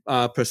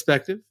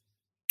perspective?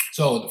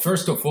 So,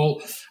 first of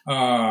all,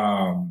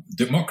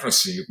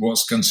 democracy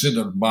was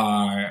considered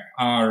by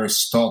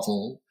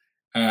Aristotle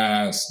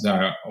as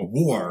the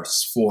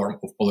worst form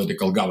of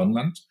political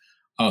government,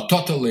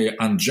 totally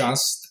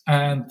unjust,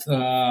 and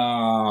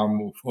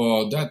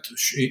that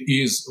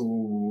is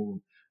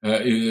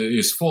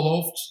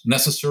followed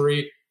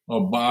necessary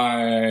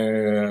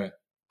by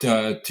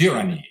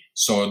tyranny.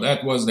 So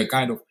that was the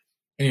kind of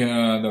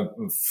the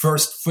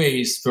first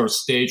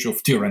stage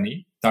of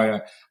tyranny,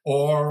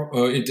 or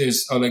it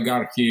is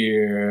oligarchy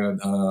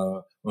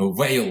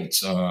veiled,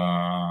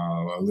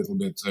 a little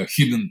bit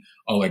hidden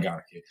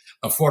oligarchy.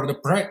 For the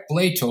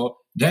Plato,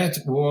 that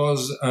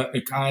was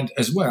a kind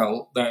as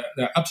well,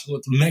 the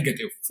absolute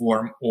negative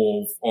form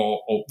of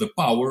the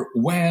power,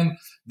 when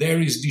there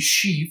is the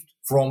shift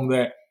from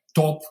the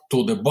top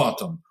to the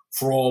bottom,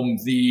 from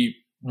the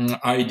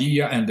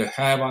idea and the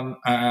heaven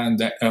and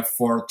the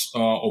effort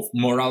of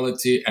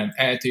morality and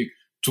ethic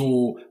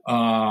to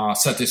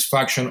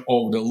satisfaction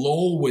of the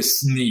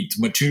lowest need,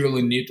 material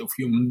need of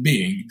human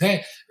being.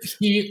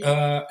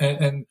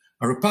 In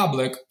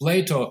Republic,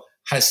 Plato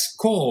has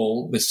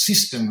called the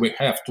system we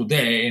have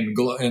today in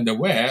the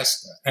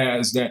West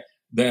as the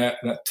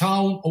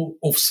town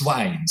of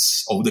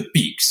swines, of the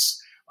pigs.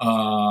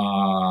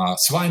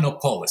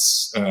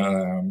 Swinopolis.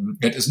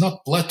 It is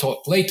not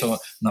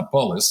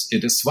Platonopolis,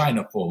 it is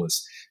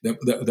Swinopolis. The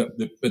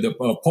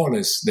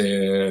polis,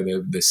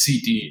 the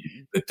city,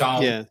 the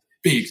town, yeah.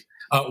 pigs.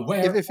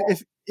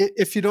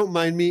 If you don't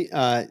mind me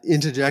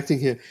interjecting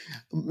here,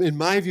 in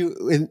my view,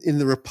 in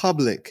the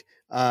Republic,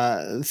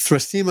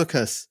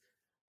 Thrasymachus,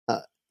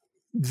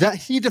 that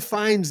he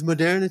defines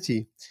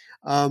modernity.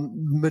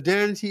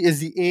 Modernity is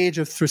the age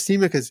of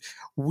Thrasymachus.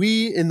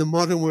 We in the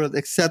modern world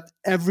accept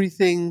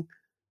everything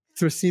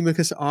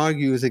Thrasymachus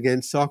argues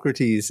against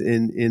Socrates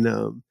in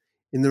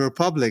the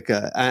Republic.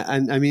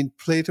 And I mean,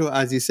 Plato,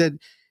 as you said,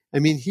 I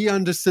mean, he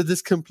understood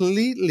this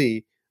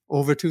completely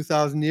over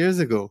 2,000 years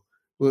ago.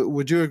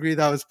 Would you agree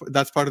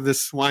that's part of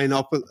this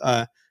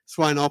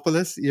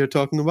swinopolis you're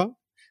talking about?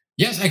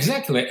 Yes,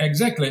 exactly.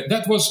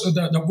 That was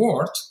the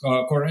word,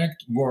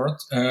 correct word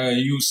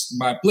used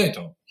by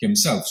Plato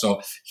himself. So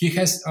he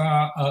has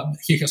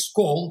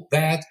called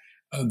that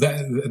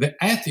the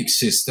ethic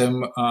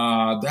system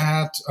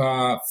that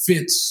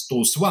fits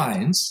to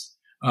swines,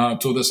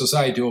 to the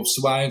society of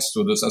swines,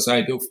 to the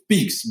society of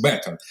pigs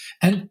better.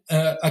 And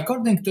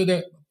according to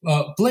the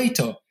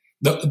Plato,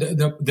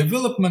 the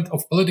development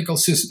of political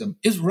system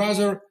is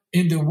rather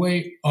in the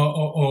way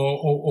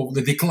of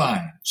the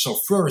decline. So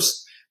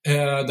first,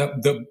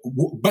 the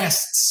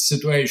best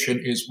situation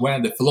is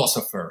when the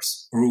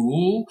philosophers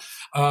rule.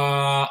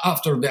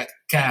 After that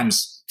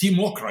comes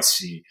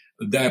democracy,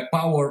 the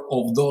power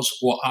of those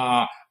who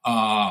are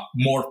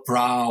more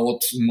proud,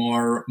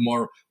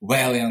 more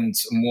valiant,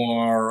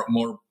 more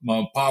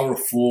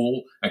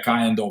powerful, a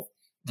kind of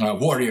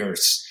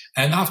warriors.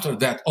 And after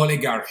that,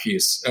 oligarchy.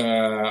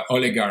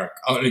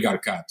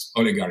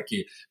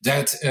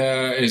 That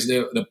is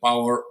the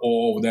power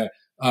of the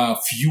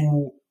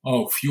few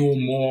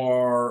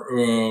more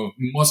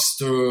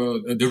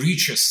the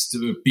richest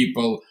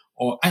people.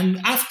 And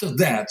after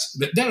that,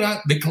 there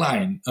are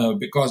decline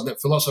because the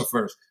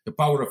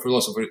power of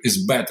philosophers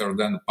is better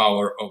than the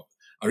power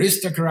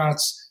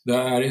aristocrats.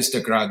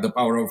 The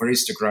power of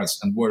aristocrats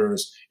and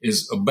warriors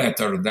is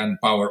better than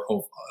power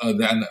of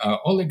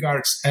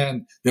oligarchs,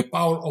 and the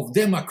power of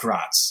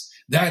democrats,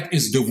 that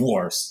is the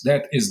worst.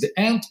 That is the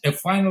end. And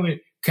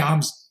finally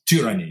comes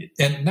tyranny.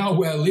 And now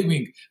we are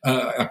living,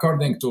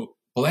 according to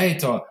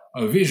Plato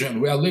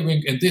vision, we are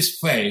living in this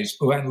phase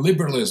when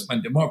liberalism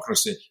and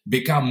democracy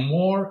becomes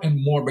more and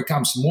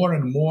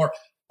more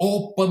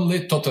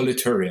openly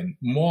totalitarian,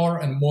 more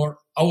and more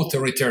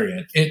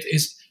authoritarian. It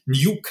is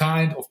new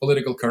kind of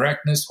political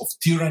correctness, of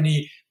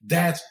tyranny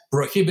that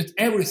prohibit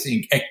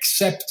everything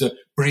except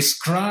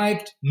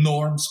prescribed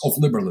norms of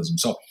liberalism.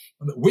 So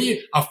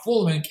we are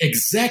following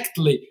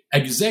exactly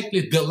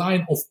the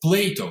line of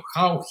Plato,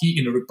 how he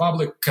in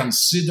Republic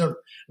considered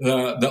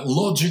the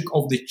logic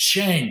of the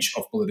change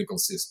of political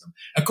system.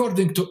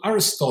 According to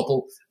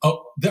Aristotle,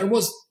 there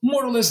was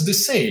more or less the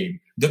same.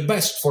 The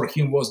best for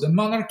him was the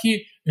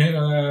monarchy,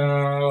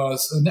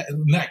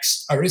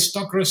 next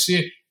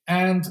aristocracy,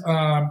 and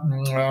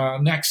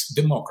next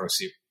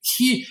democracy.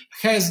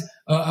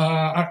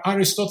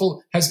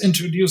 Aristotle has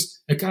introduced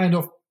a kind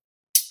of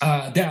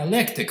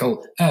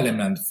dialectical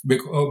element,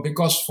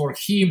 because for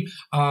him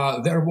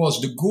there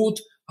was the good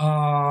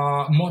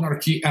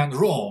monarchy and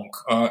wrong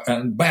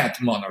and bad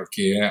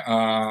monarchy,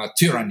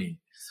 tyranny.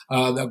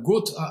 The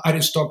good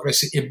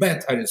aristocracy, a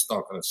bad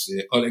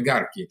aristocracy,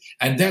 oligarchy.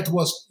 And that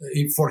was,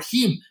 for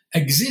him,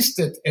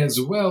 existed as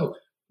well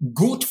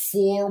good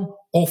form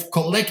of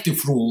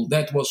collective rule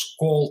that was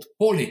called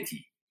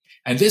polity.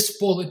 And this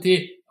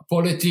polity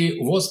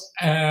was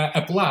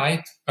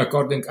applied,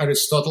 according to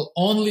Aristotle,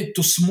 only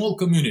to small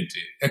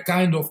community, a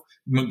kind of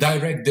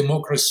direct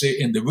democracy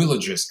in the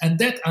villages. And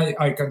that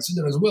I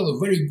consider as well a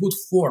very good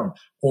form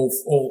of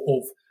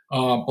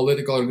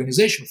political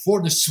organization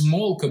for the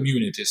small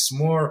communities,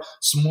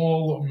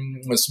 small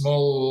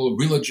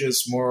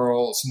villages,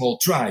 small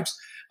tribes.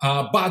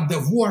 But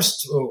the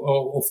worst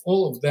of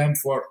all of them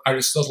for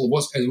Aristotle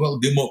was as well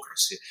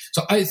democracy.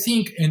 So I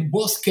think in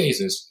both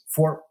cases,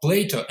 for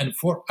Plato and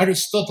for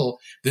Aristotle,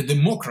 the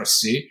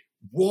democracy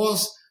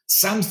was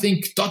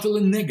something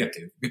totally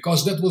negative,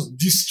 because that was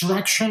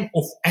destruction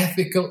of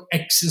ethical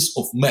access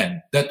of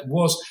man. That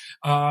was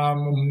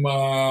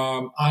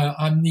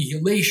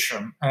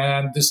annihilation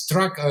and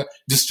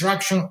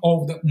destruction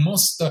of the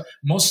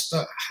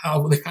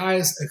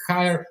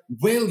higher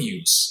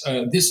values,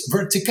 this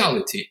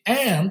verticality.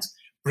 And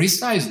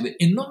precisely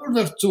in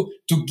order to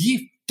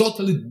give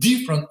totally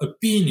different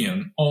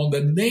opinion on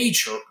the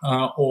nature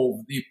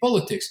of the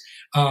politics,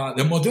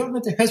 the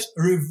modernity has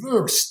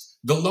reversed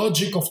the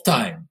logic of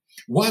time.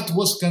 What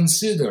was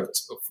considered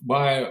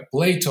by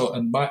Plato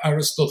and by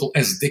Aristotle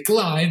as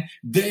decline,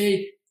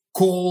 they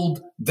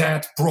called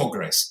that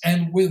progress.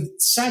 And with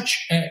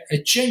such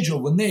a change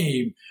of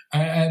name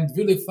and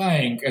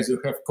vilifying, as you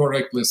have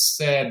correctly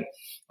said,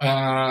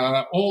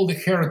 all the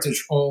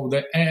heritage of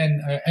the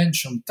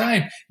ancient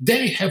time,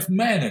 they have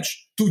managed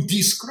to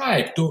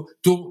describe, to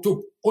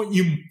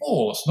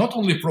impose, not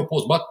only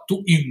propose, but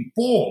to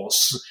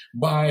impose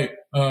by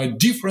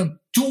different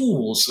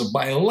tools,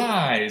 by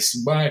lies,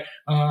 by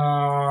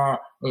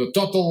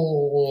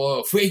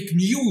total fake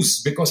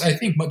news, because I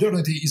think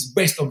modernity is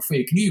based on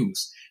fake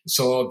news.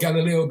 So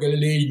Galileo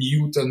Galilei,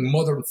 Newton,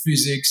 modern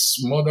physics,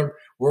 modern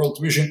world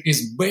vision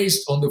is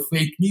based on the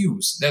fake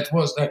news. That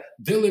was a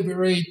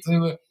deliberate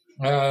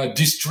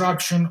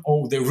destruction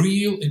of the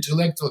real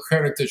intellectual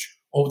heritage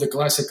of the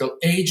classical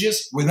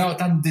ages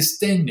without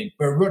understanding,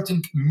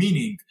 perverting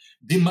meaning,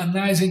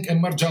 demonizing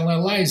and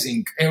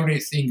marginalizing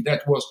everything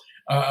that was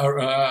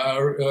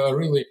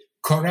really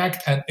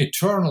correct and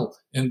eternal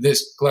in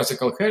this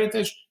classical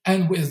heritage.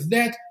 And with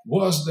that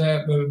was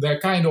the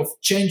kind of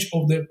change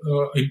of the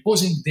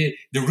imposing the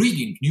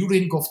new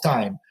reading of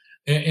time.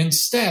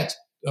 Instead,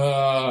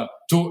 to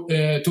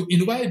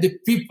invite the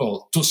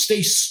people to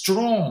stay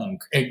strong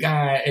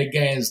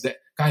against the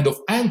kind of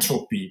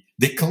entropy,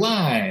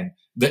 decline,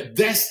 the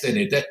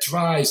destiny that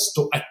tries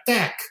to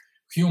attack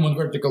human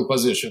vertical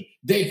position.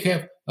 They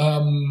have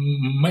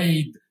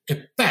made a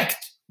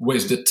pact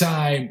with the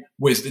time,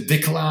 with the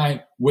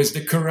decline, with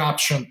the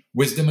corruption,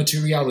 with the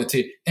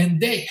materiality, and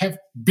they have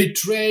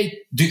betrayed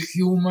the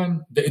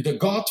human, the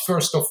God,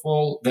 first of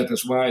all. That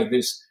is why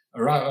this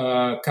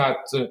cut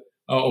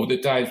of the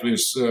ties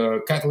with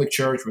Catholic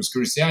Church, with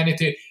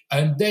Christianity,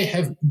 and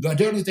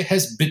modernity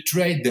has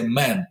betrayed the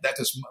man. That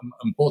is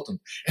important.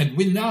 And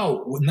we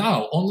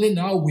only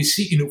now we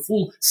see in a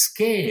full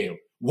scale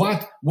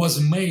what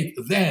was made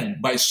then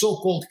by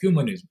so-called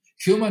humanism.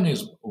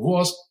 Humanism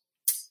was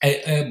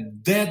a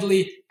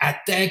deadly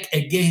attack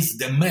against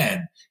the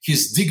man,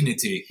 his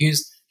dignity,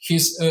 his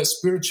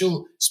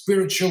spiritual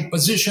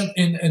position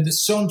in the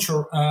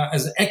center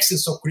as the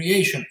axis of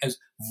creation, as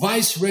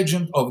vice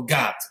regent of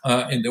God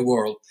in the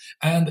world.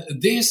 And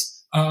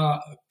this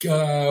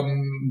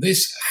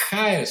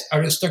highest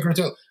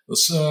aristocratic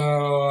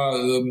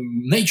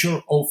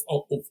nature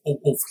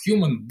of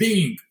human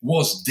being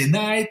was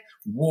denied,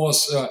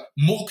 was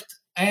mocked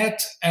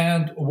at,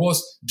 and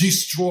was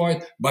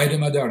destroyed by the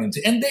modernity.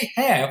 And they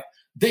have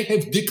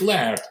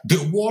declared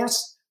the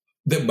wars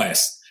the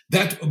best.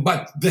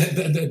 But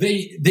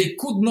they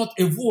could not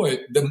avoid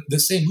the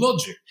same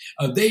logic.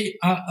 They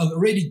are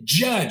already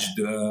judged.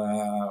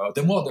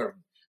 The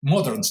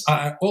moderns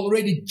are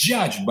already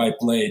judged by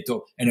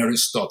Plato and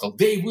Aristotle.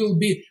 They will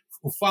be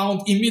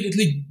found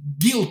immediately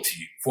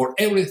guilty for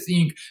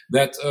everything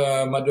that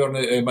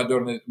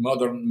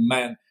modern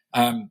men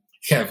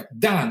have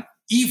done.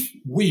 If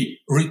we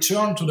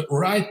return to the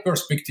right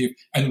perspective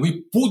and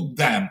we put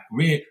them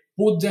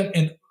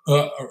in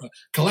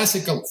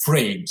classical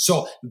frame.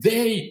 So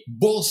they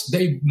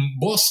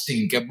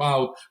boasting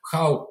about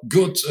how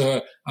good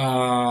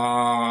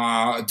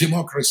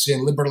democracy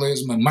and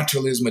liberalism and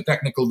materialism and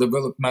technical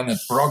development and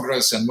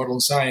progress and modern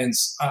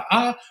science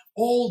are.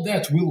 All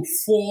that will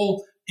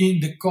fall in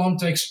the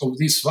context of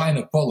this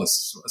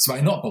Svinopolis.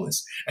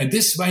 And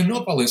this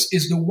Svinopolis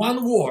is the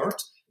one word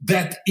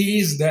that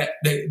is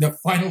the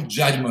final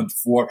judgment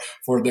for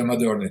the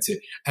modernity.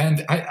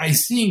 And I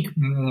think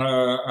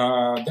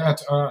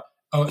that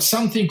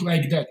something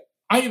like that.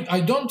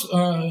 I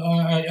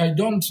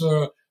don't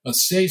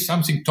say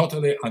something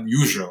totally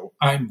unusual.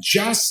 I'm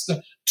just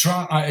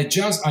trying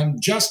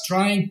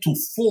to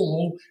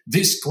follow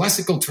this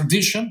classical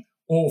tradition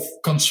of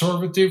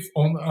conservative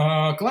on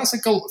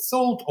classical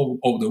thought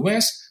of the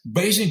West,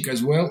 basing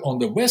as well on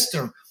the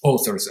Western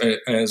authors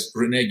as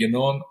René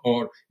Guénon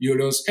or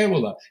Julius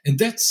Evola. In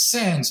that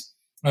sense,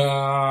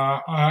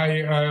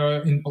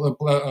 in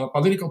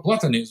political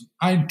Platonism,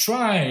 I'm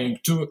trying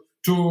to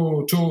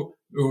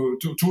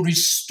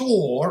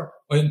restore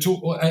and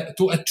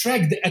to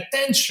attract the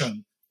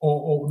attention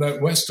of the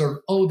Western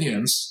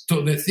audience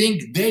to the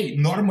thing they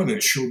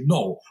normally should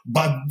know,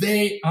 but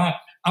they are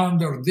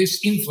under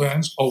this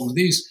influence of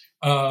these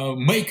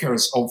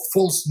makers of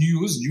false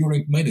news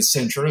during many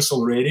centuries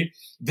already.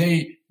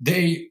 They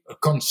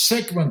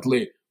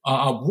consequently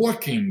are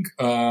working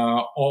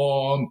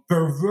on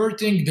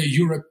perverting the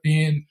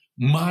European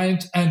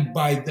mind, and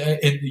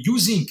and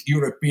using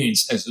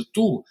Europeans as a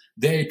tool,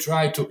 they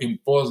try to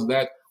impose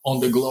that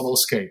on the global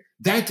scale.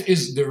 That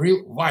is the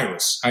real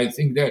virus. I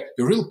think that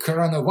the real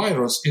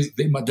coronavirus is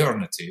the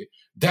modernity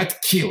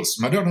that kills.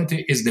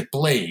 Modernity is the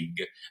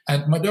plague,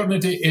 and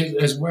modernity is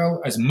as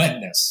well as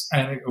madness,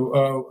 and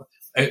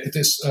it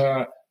is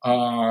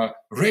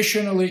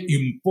rationally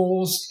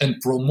imposed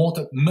and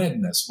promoted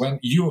madness when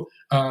you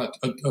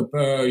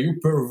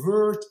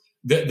pervert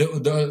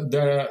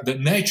the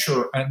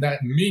nature and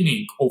that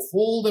meaning of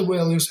all the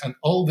values and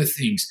all the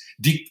things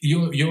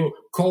you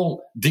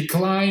call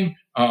decline,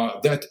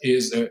 that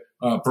is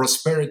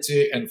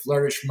prosperity and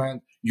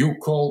flourishment. You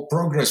call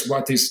progress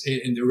what is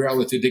in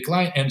reality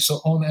decline, and so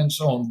on and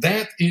so on.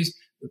 That is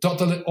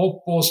totally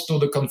opposed to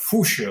the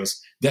Confucius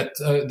that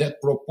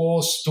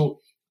proposed to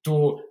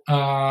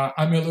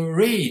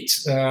ameliorate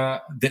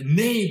the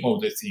name of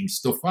the things,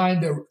 to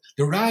find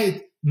the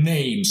right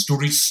names, to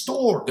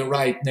restore the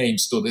right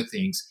names to the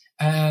things.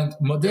 And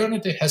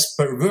modernity has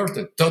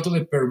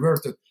totally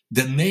perverted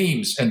the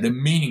names and the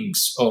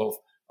meanings of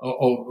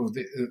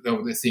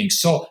the things.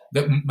 So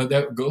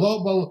the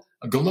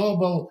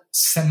global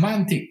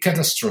semantic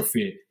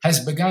catastrophe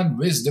has begun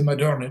with the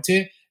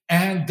modernity,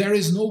 and there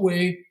is no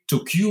way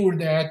to cure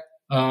that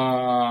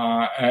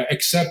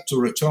except to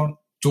return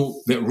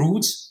to the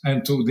roots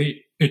and to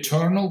the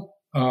eternal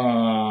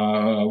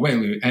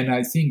value. And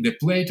I think that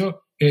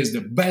Plato is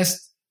the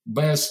best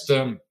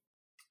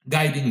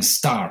guiding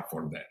star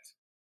for that.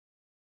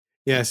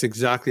 Yes,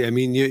 exactly. I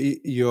mean,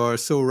 you're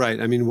so right.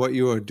 I mean, what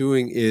you are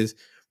doing is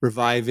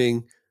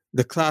reviving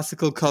the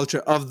classical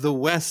culture of the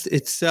West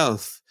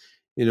itself,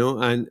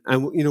 and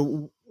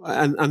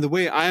the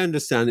way I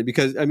understand it,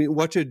 because I mean,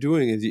 what you're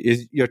doing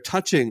is you're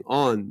touching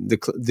on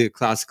the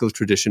classical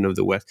tradition of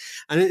the West,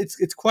 and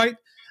it's quite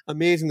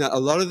amazing that a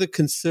lot of the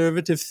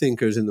conservative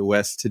thinkers in the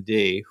West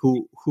today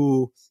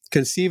who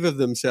conceive of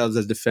themselves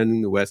as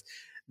defending the West,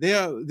 they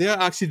are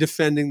actually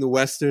defending the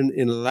Western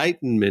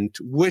Enlightenment,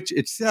 which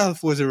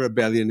itself was a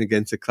rebellion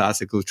against the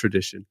classical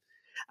tradition.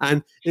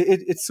 And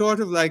it's sort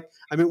of like,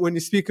 I mean, when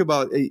you speak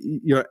about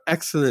your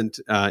excellent,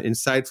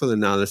 insightful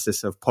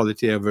analysis of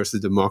Politeia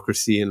versus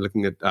democracy and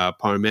looking at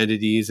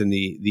Parmenides and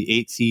the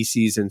 8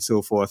 Theses and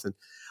so forth, and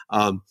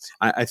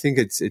I think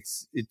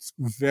it's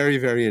very,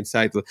 very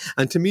insightful.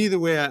 And to me, the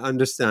way I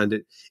understand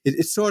it,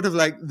 it's sort of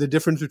like the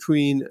difference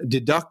between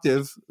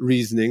deductive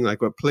reasoning,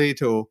 like what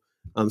Plato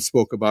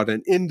spoke about,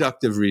 and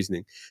inductive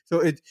reasoning.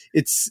 So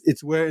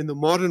it's where in the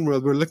modern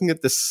world we're looking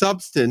at the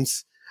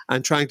substance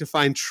and trying to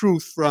find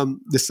truth from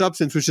the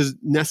substance, which is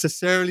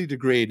necessarily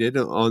degraded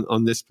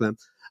on this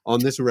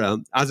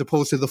realm, as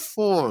opposed to the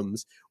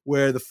forms,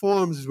 where the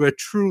forms is where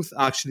truth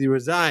actually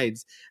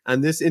resides.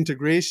 And this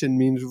integration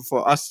means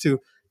for us to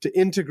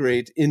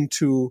integrate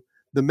into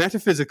the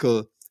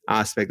metaphysical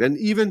aspect. And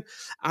even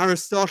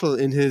Aristotle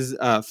in his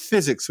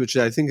physics, which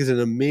I think is an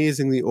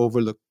amazingly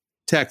overlooked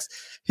text.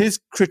 His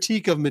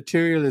critique of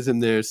materialism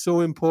there is so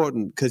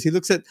important because he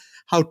looks at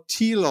how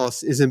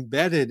telos is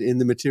embedded in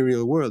the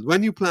material world.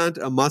 When you plant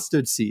a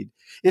mustard seed,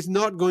 it's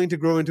not going to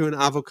grow into an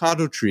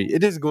avocado tree.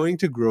 It is going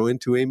to grow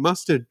into a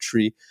mustard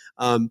tree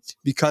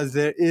because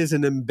there is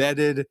an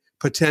embedded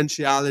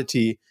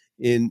potentiality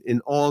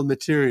in all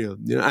material.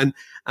 And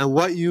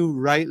what you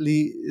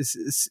rightly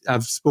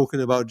have spoken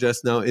about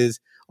just now is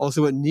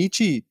also what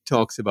Nietzsche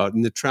talks about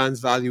in the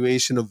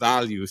transvaluation of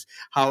values,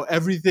 how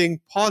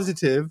everything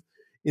positive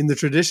in the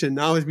tradition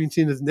now has been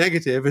seen as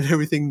negative and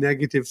everything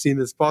negative seen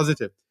as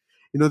positive.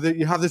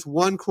 You have this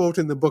one quote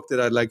in the book that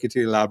I'd like you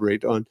to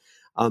elaborate on.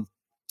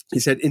 He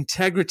said,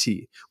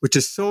 integrity, which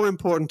is so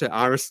important to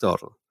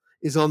Aristotle,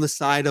 is on the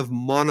side of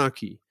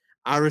monarchy,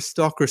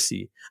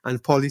 aristocracy,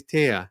 and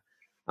politeia,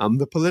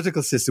 the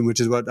political system, which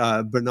is what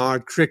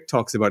Bernard Crick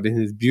talks about in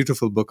his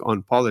beautiful book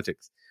on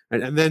politics.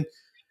 Right? And then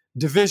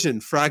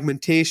division,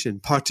 fragmentation,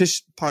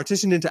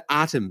 partition into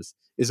atoms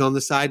is on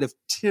the side of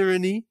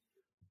tyranny,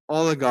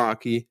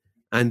 oligarchy,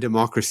 and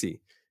democracy.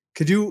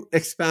 Could you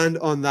expand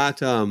on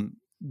that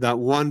that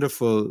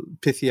wonderful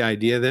pithy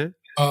idea there?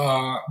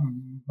 I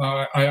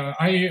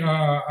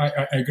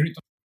agree.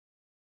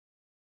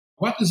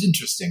 What is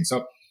interesting?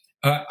 So,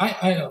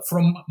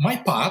 from my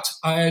part,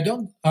 I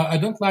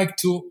don't like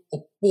to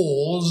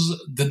oppose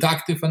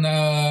deductive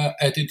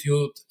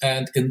attitude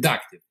and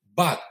inductive.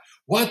 But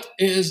what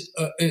is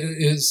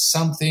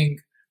something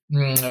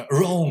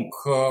wrong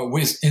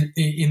with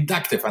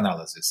inductive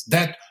analysis?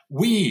 That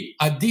we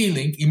are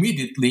dealing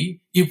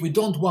immediately, if we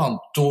don't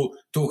want to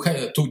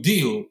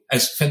deal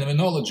as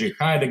phenomenology,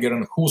 Heidegger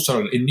and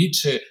Husserl and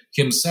Nietzsche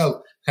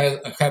himself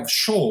have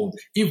shown,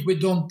 if we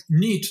don't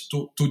need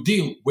to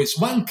deal with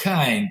one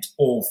kind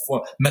of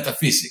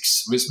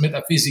metaphysics, with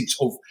metaphysics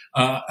of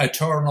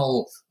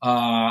eternal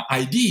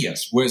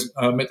ideas, with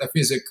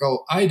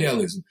metaphysical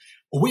idealism,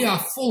 we are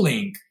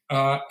falling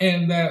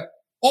in the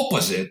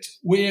opposite.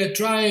 We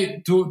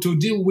try to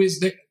deal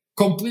with the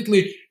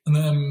completely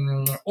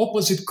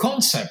opposite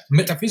concept,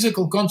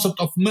 metaphysical concept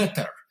of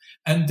matter.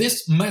 And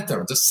this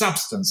matter, the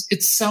substance,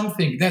 it's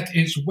something that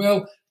is,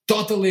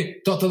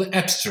 totally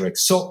abstract.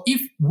 So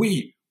if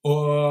we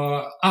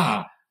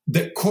are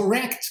the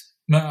correct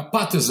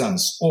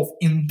partisans of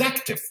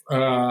inductive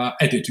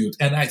attitude,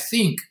 and I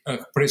think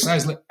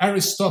precisely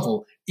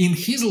Aristotle in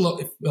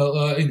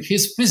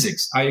his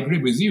physics, I agree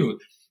with you,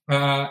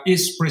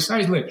 is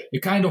precisely a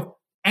kind of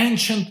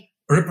ancient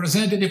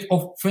representative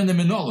of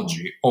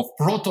phenomenology, of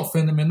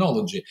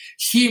proto-phenomenology.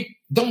 He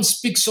don't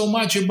speak so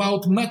much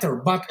about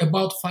matter, but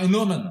about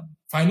phenomenon.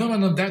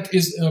 Phenomenon that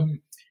is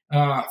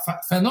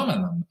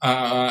phenomenon,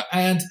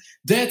 and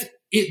that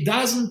it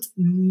doesn't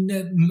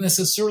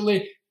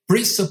necessarily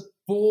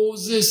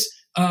presupposes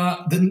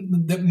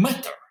the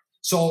matter.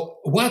 So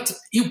what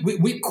if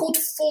we could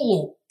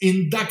follow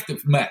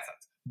inductive method,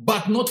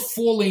 but not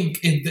falling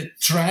in the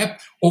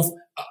trap of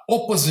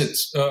opposite,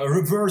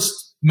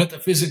 reversed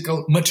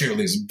metaphysical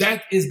materialism.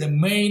 That is the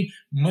main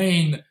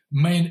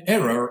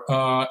error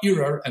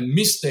and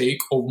mistake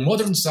of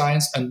modern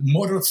science and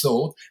modern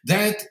thought.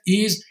 That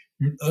is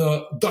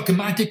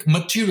dogmatic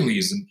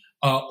materialism,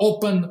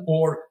 open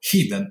or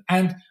hidden.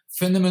 And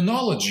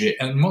phenomenology,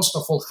 and most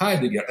of all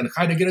Heidegger, and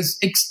Heidegger is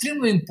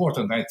extremely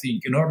important, I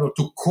think, in order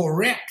to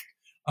correct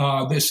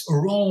this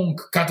wrong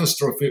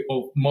catastrophe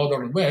of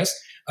modern West.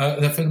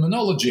 The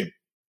phenomenology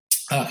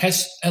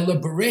has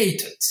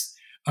elaborated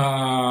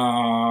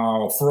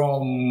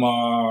from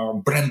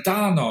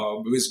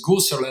Brentano with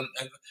Husserl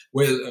and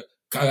with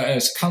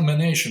as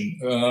culmination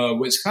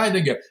with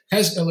Heidegger,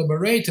 has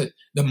elaborated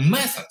the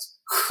method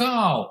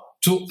how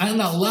to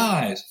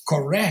analyze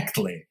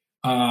correctly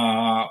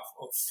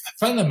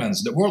phenomena,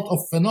 the world of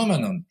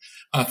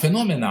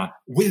phenomena,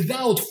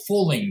 without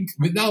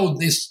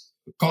this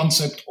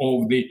concept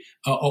of the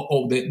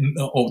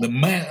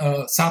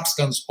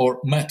substance or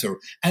matter,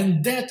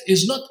 and that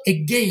is not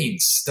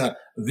against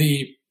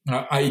the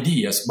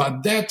ideas,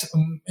 but that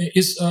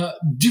is a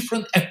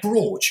different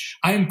approach.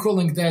 I am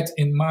calling that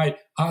in my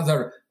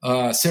other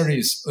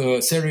series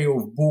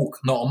of book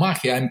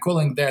Noomachia, I'm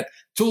calling that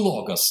two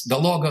logos, the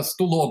logos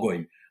to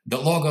logoi. The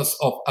logos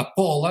of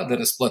Apollo, that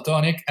is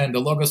Platonic, and the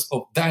logos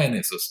of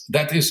Dionysus,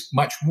 that is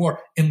much more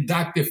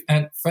inductive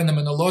and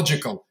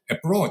phenomenological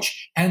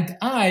approach. And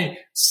I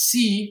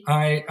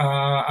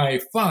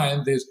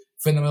find this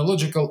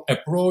phenomenological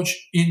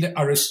approach in the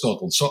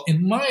Aristotle. So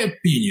in my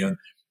opinion,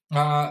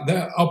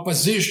 the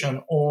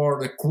opposition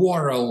or the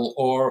quarrel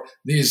or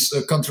this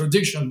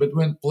contradiction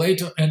between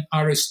Plato and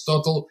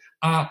Aristotle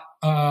are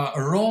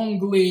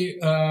wrongly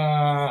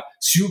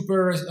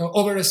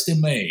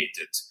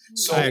overestimated.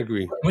 So I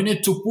agree. We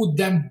need to put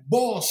them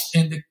both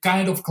in the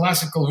kind of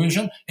classical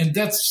vision. In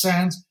that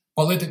sense,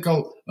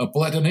 political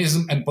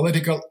Platonism and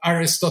political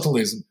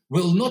Aristotelism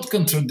will not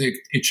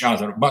contradict each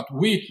other, but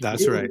we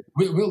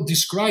will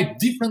describe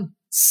different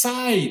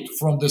sides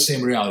from the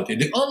same reality.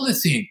 The only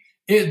thing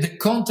is the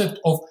concept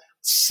of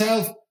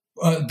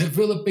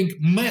self-developing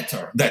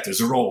matter that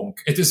is wrong.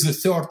 It is the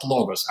third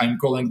logos. I'm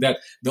calling that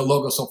the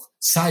logos of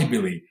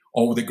Cybele,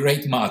 of the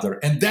Great Mother.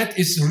 And that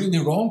is really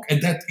wrong.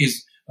 And that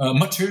is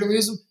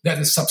materialism. That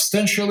is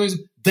substantialism.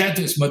 That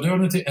is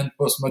modernity and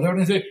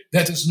postmodernity.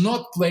 That is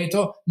not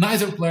Plato,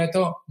 neither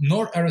Plato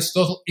nor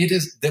Aristotle. It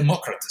is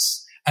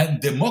Democritus. And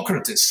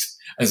Democritus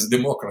as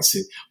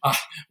democracy are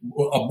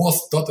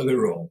both totally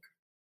wrong.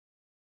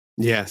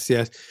 Yes.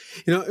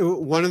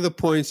 One of the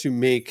points you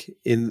make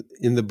in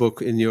the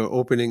book, in your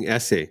opening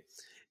essay,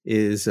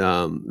 is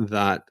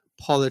that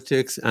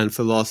politics and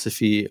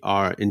philosophy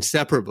are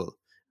inseparable.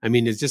 I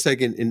mean, it's just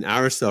like in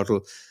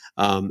Aristotle,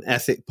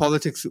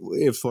 politics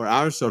for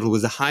Aristotle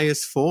was the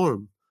highest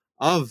form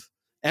of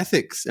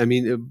ethics. I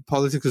mean,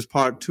 politics was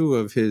part 2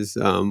 of his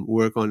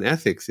work on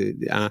ethics,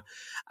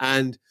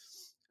 and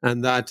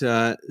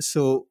that.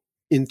 So,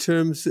 in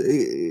terms,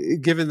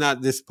 given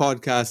that this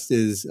podcast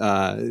is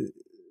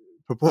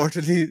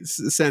purportedly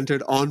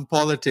centered on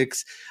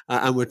politics,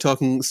 and we're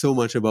talking so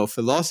much about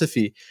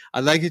philosophy,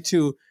 I'd like you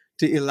to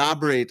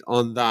elaborate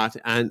on that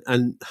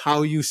and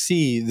how you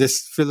see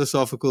this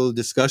philosophical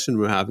discussion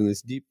we're having,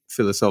 this deep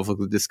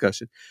philosophical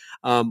discussion,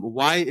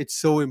 why it's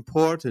so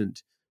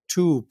important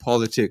to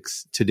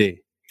politics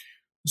today.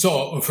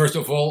 So, first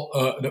of all,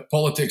 the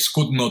politics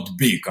could not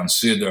be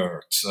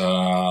considered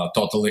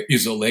totally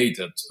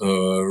isolated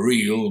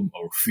realm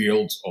or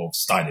field of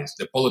studies.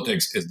 The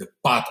politics is the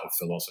part of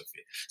philosophy.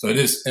 So it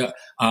is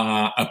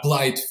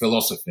applied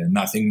philosophy,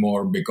 nothing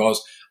more,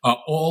 because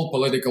all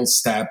political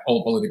step,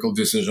 all political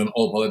decision,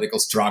 all political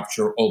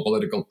structure, all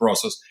political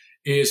process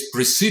is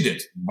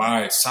preceded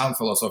by some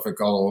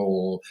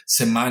philosophical,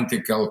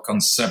 semantical,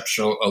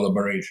 conceptual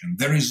elaboration.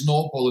 There is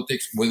no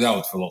politics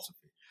without philosophy.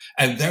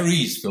 And there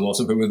is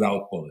philosophy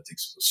without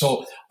politics.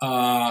 So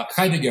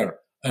Heidegger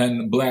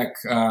and Black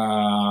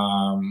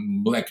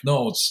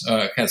Notes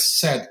has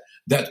said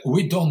that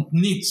we don't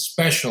need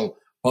special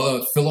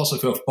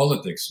philosophy of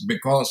politics,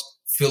 because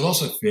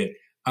philosophy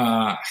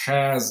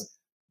has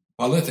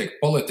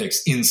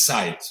politics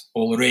inside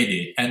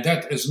already, and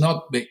that is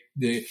not the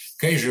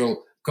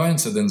casual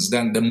coincidence.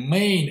 Then the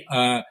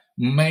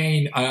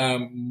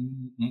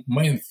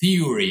main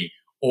theory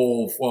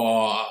of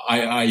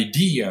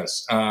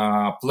ideas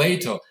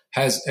Plato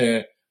has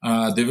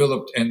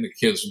developed in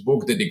his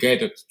book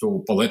dedicated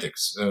to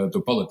politics,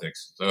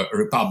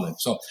 Republic.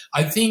 So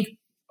I think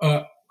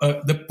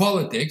the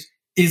politics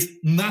is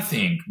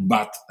nothing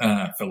but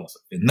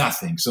philosophy,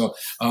 nothing. So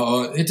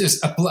it is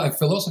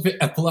philosophy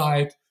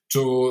applied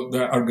to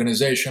the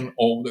organization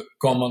of the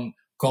common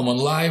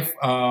life,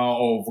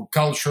 of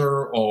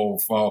culture,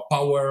 of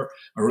power,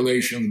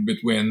 relation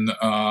between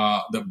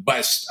the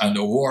best and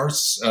the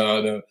worst,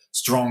 the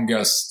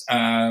strongest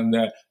and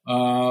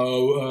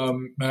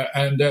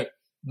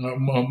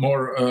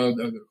more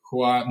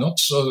who are not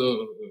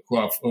so, who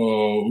are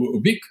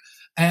weak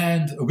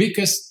and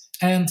weakest.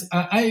 And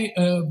I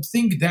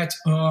think that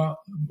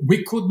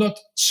we could not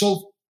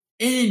solve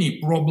any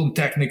problem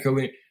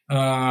technically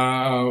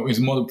with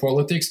modern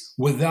politics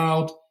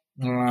without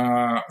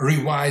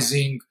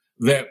revising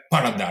the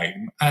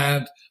paradigm.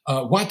 And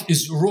what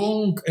is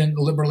wrong in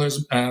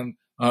liberalism and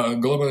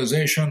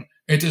globalization,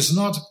 it is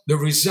not the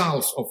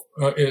results of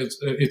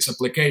its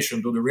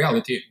application to the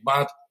reality,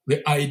 but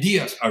the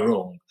ideas are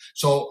wrong.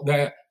 So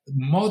the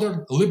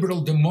modern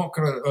liberal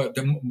democracy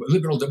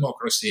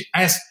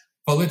as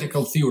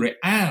political theory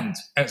and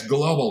as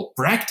global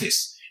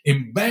practice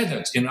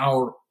embedded in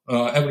our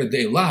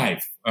everyday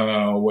life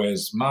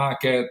with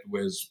market,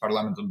 with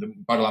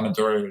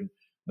parliamentary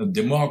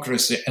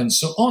democracy and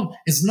so on,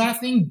 is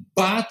nothing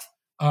but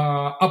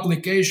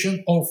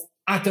application of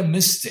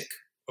atomistic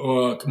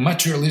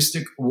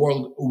materialistic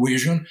world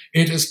vision.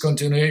 It is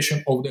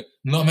continuation of the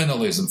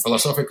nominalism,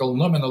 philosophical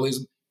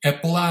nominalism,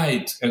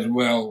 applied as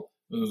well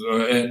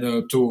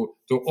to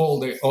all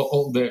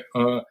the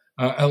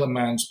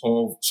elements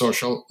of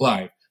social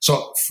life.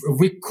 So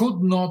we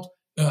could not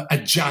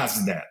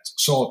adjust that.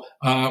 So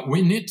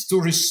we need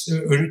to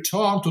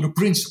return to the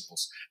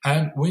principles,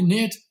 and we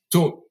need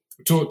to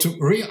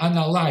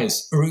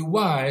reanalyze,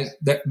 revise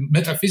the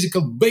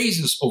metaphysical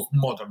basis of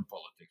modern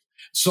politics.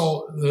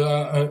 So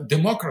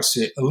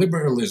democracy,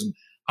 liberalism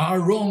are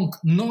wrong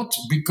not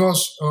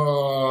because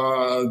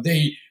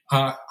they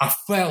are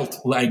felt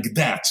like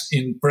that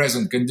in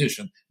present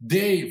condition.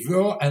 They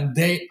were and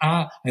they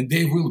are and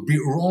they will be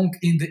wrong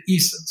in the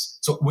essence.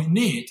 So we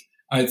need,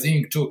 I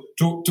think, to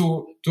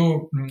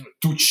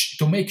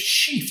make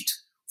shift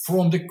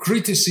from the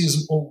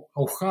criticism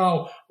of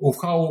how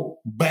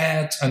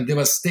bad and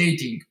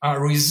devastating are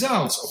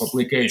results of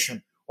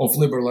application of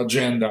liberal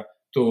agenda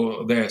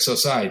to the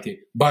society.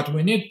 But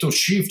we need to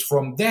shift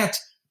from that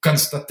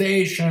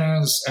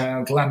constatations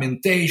and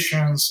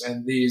lamentations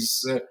and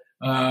these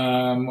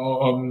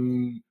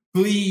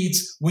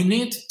pleads. We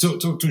need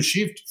to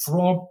shift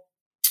from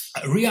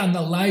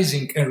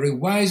reanalyzing and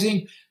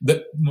revising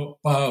the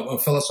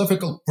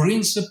philosophical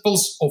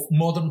principles of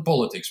modern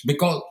politics,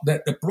 because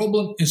the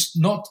problem is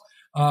not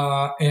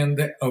in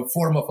the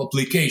form of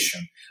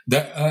application.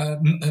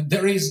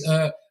 There is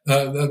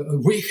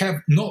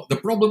the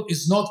problem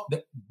is not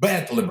the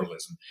bad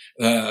liberalism.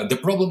 The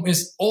problem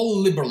is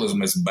all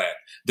liberalism is bad.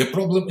 The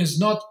problem is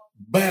not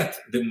bad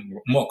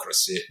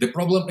democracy. The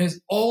problem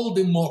is all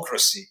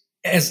democracy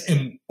as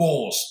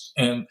imposed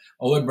in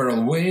a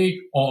liberal way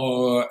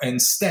or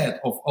instead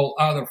of all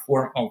other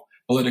form of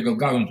political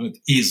government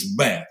is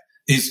bad,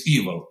 is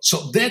evil.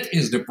 So that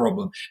is the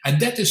problem. And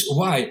that is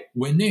why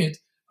we need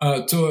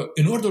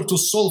in order to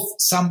solve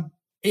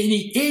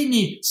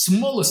any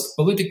smallest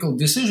political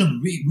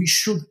decision, we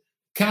should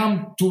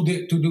come to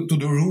the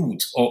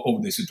root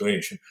of the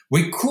situation.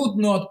 We could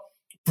not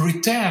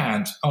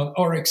pretend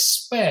or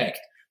expect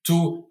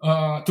to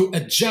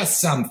adjust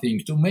something,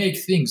 to make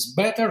things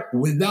better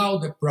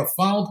without a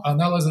profound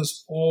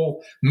analysis of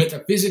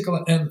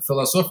metaphysical and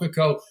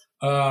philosophical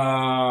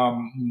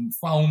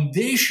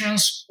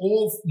foundations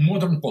of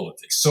modern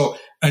politics. So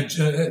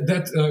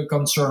that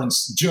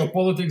concerns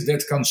geopolitics,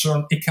 that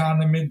concerns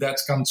economy, that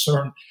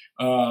concerns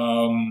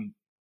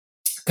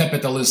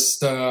capitalist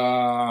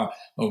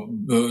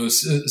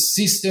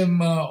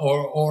system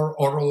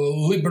or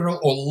liberal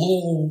or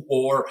law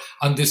or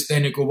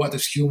understanding of what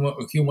is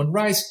human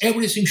rights.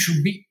 Everything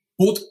should be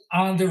put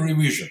under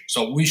revision.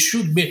 So we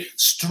should be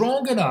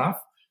strong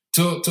enough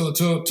to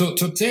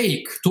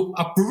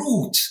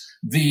uproot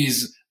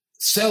these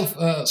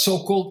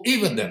so-called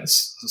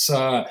evidence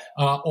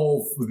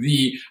of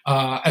the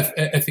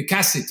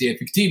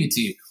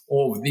effectivity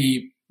of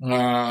the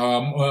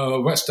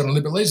Western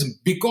liberalism,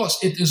 because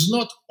it is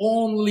not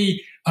only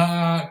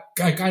a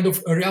kind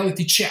of a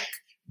reality check,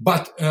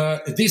 but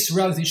this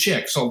reality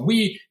check. So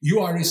you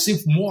are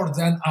received more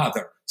than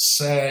others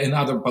in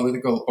other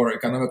political or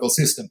economical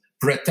system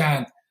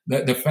pretend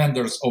the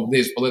defenders of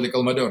this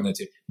political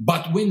modernity.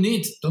 But we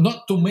need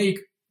not to make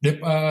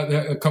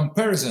the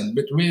comparison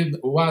between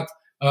what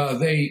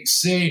they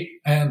say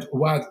and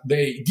what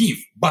they give,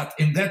 but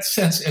in that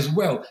sense as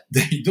well,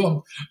 they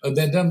don't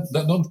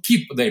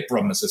keep their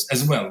promises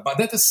as well. But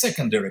that is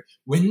secondary.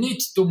 We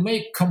need to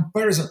make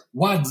comparison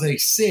what they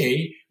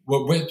say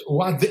with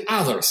what the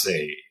others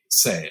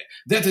say.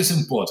 That is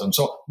important.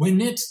 So we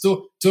need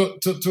to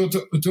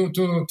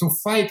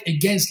fight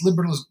against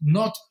liberalism,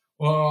 not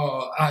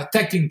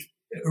attacking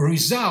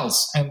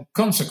results and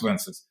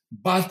consequences,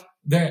 but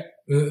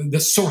the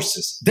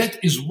sources. That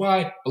is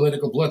why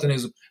political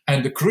Platonism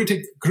and the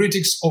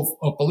critics of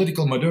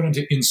political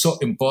modernity is so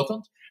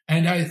important.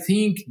 And I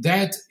think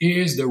that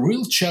is the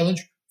real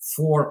challenge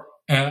for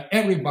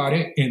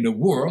everybody in the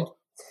world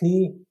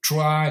who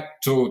try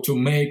to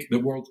make the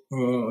world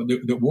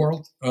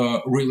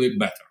really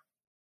better.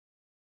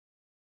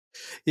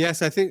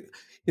 Yes, I think,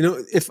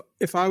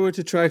 if I were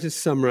to try to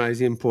summarize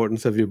the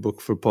importance of your book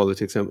for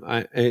politics,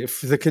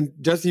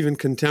 just even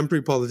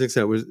contemporary politics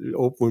that was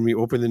when we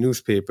open the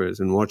newspapers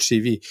and watch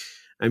TV,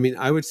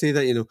 I would say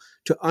that,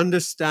 to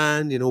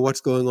understand,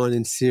 what's going on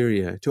in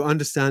Syria, to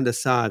understand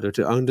Assad, or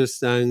to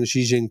understand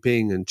Xi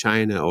Jinping and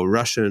China, or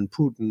Russia and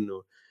Putin,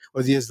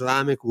 or the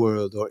Islamic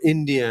world, or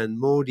India and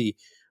Modi,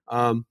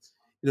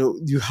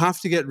 you have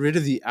to get rid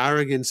of the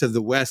arrogance of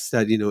the West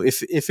that,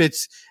 if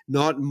it's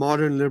not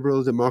modern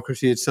liberal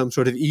democracy, it's some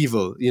sort of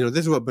evil.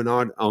 This is what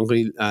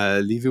Bernard-Henri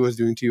Lévy was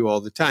doing to you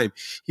all the time.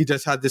 He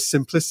just had this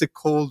simplistic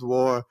Cold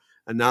War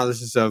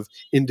analysis of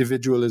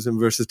individualism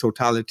versus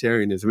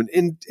totalitarianism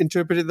and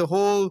interpreted the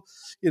whole,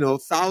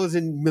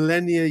 1,000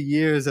 millennia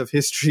years of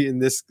history in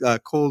this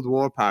Cold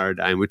War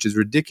paradigm, which is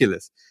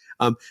ridiculous.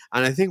 And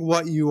I think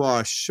what you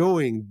are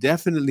showing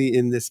definitely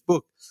in this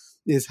book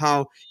is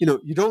how,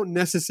 you don't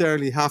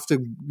necessarily have to,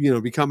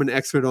 become an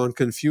expert on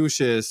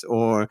Confucius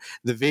or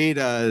the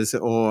Vedas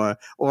or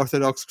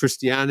Orthodox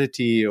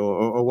Christianity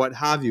or what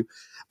have you.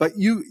 But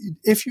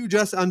if you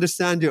just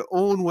understand your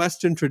own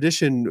Western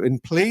tradition in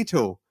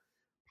Plato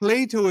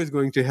is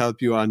going to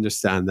help you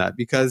understand that,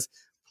 because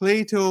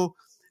Plato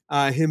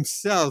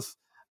himself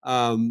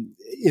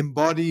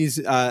embodies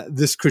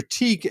this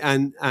critique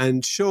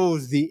and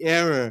shows the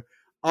error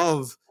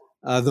of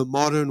the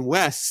modern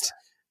West,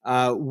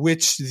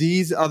 which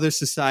these other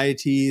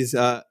societies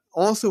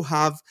also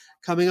have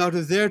coming out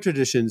of their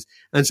traditions.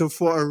 And so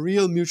for a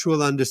real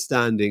mutual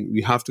understanding,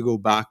 we have to go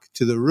back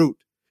to the root.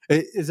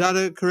 Is that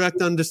a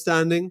correct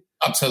understanding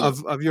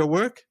of your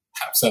work?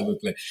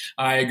 Absolutely.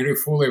 I agree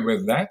fully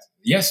with that.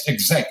 Yes,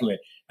 exactly.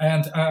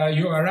 And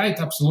you are right,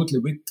 absolutely.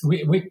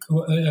 We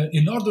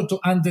in order to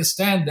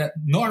understand that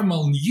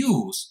normal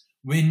news,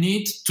 we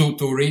need to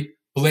read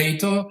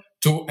Plato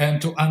to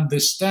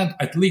understand,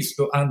 at least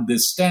to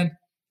understand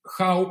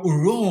how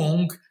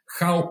wrong,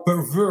 how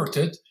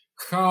perverted,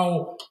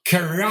 how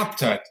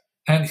corrupted,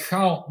 and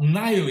how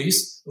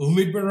nihilist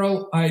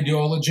liberal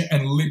ideology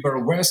and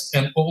liberal West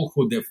and all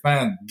who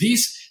defend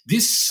this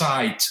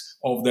side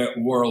of the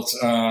world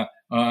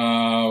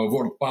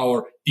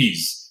power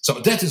is. So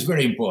that is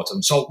very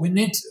important. So we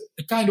need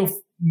a kind of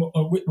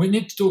we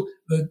need to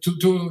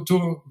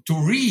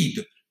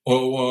read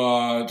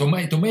or to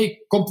make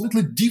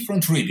completely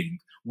different reading.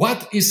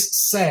 What is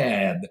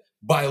said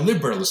by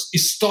liberals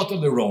is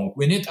totally wrong.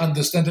 We need to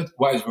understand it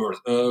vice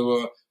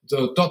versa,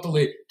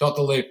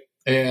 totally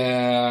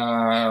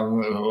in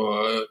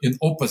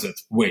opposite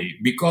way,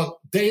 because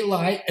they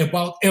lie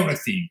about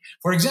everything.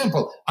 For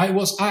example, I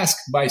was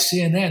asked by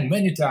CNN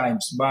many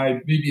times, by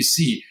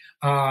BBC,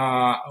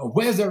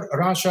 whether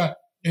Russia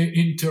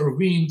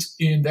intervened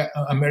in the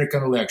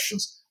American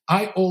elections.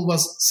 I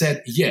always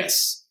said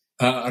yes,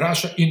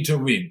 Russia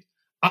intervened.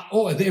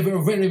 They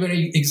were very,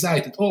 very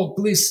excited. Oh,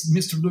 please,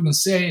 Mr. Dugin,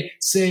 say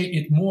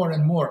it more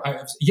and more.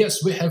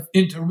 Yes, we have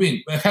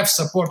intervened. We have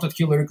supported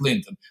Hillary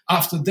Clinton.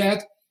 After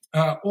that,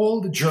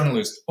 all the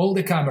journalists, all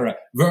the camera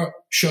were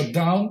shut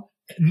down.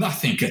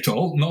 Nothing at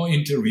all, no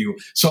interview.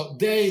 So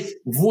they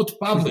would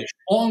publish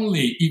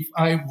only if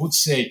I would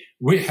say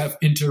we have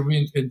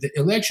intervened in the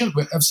election,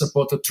 we have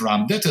supported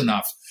Trump. That's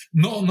enough.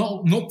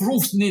 No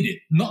proofs needed.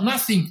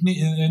 Nothing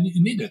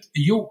needed.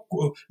 You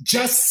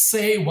just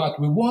say what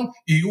we want,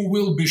 you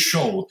will be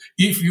shown.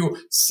 If you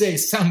say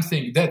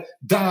something that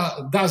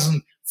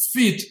doesn't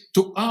fit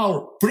to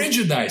our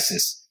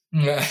prejudices,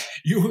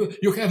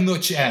 you have no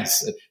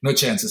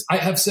chances. I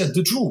have said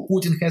the truth.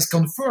 Putin has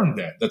confirmed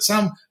that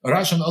some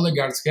Russian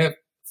oligarchs have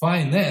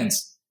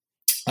financed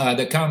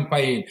the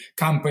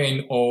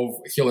campaign of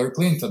Hillary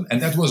Clinton,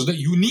 and that was the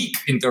unique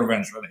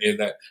intervention,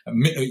 the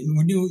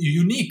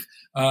unique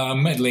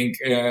meddling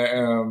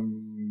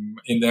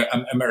in the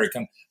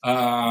American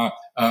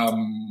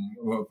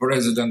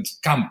president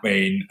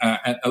campaign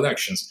and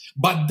elections.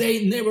 But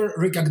they never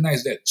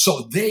recognize that.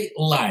 So they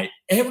lie.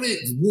 Every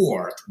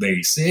word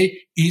they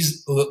say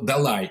is the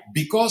lie,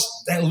 because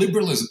the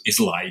liberalism is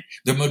lie,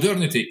 the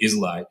modernity is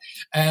lie.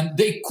 And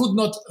they could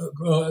not,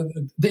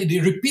 they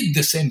repeat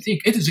the same thing.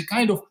 It is a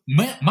kind of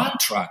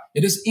mantra.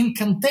 It is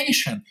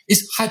incantation.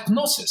 It's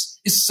hypnosis.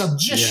 It's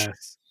suggestion.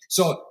 Yes.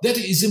 So that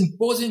is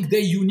imposing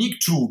the unique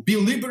truth. Be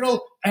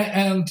liberal,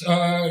 and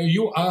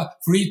you are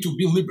free to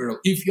be liberal.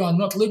 If you are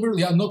not liberal,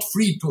 you are not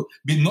free to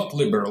be not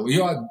liberal.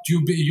 You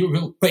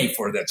will pay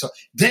for that. So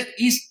that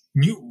is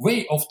new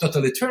way of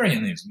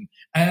totalitarianism.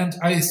 And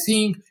I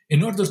think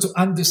in order to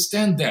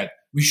understand that,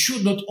 we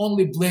should not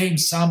only blame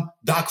some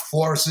dark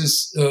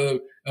forces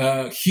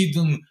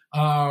hidden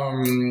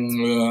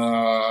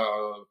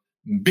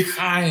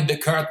behind the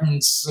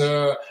curtains,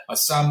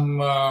 some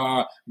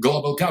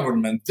global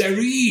government. There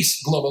is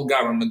global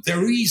government.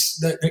 There is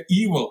the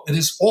evil. It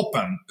is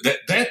open.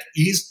 That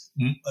is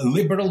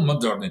liberal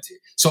modernity.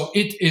 So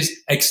it is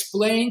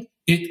explained.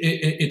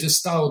 It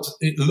is taught.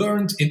 It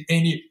learned in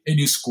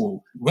any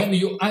school. When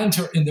you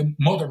enter in the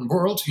modern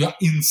world, you are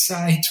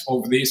inside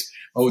of this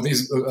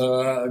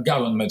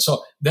government.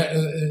 So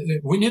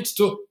we need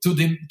to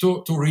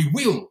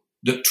reveal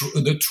the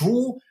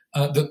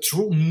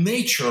true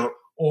nature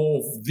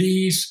of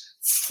these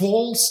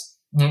false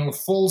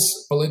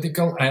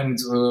political and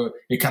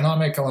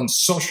economical and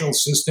social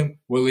system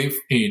we live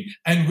in.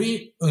 And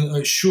we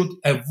should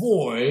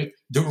avoid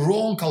the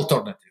wrong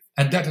alternative.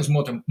 And that is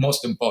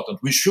most important.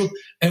 We should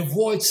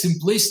avoid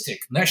simplistic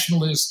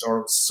nationalist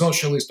or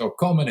socialist or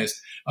communist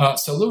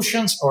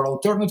solutions or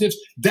alternatives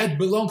that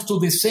belong to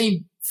the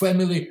same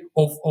family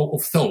of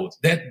thought,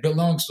 that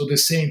belongs to the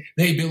same,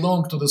 they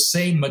belong to the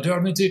same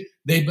modernity,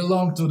 they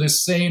belong to the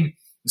same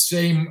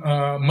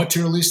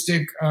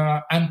materialistic,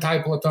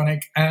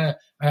 anti-Platonic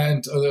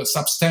and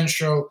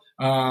substantial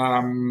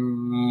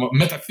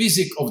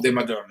metaphysic of the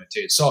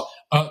modernity. So,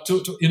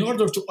 in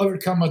order to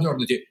overcome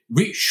modernity,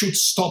 we should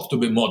stop to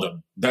be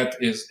modern. That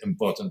is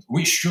important.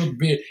 We should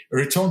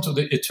return to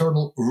the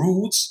eternal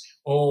roots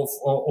of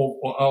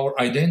our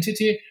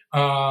identity,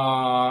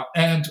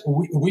 and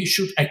we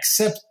should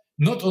accept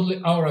not only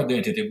our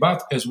identity,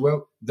 but as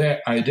well the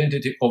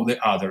identity of the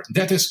other.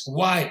 That is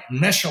why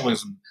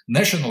nationalism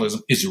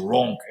is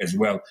wrong as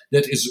well.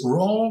 That is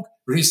wrong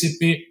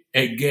recipe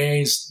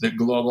against the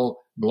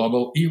global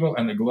evil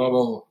and the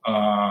global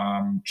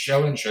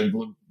challenge and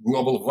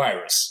global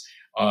virus.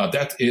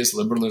 That is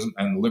liberalism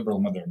and liberal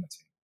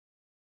modernity.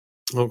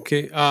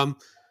 Okay.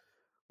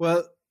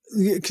 Well,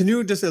 can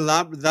you just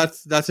elaborate?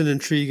 That's an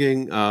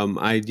intriguing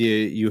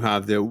idea you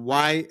have there.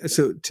 Why?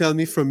 So tell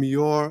me from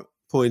your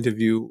point of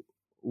view,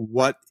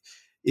 what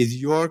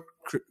is your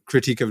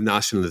critique of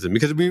nationalism?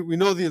 Because we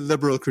know the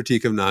liberal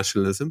critique of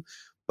nationalism,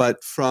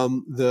 but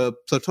from the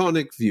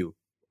Platonic view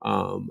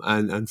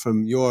and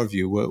from your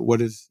view,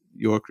 what is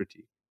your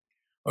critique?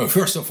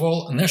 First of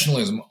all,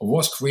 nationalism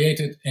was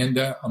created in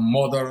the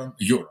modern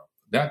Europe.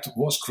 That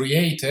was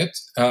created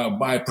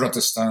by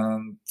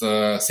Protestant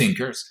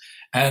thinkers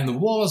and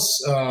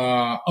was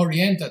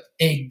oriented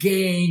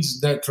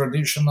against the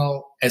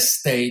traditional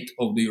estate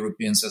of the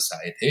European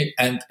society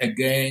and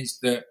against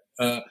the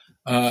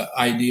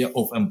idea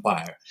of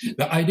empire.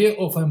 The idea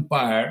of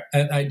empire,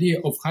 an idea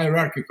of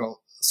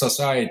hierarchical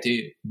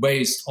society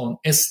based on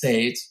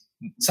estates,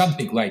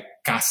 something like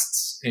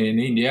castes in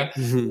India,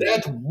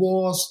 that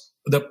was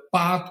the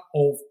part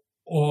of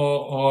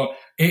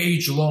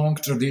age-long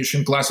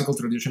tradition, classical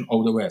tradition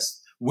of the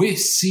West. We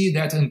see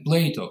that in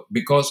Plato,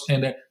 because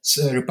in the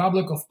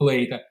Republic of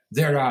Plato,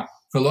 there are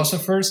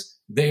philosophers,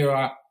 there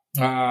are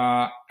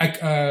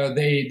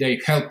they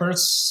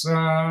helpers,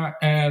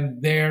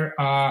 and there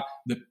are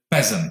the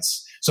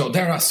peasants. So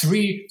there are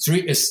three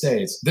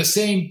estates. The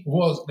same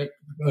was the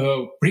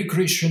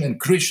pre-Christian and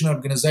Christian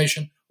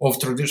organization of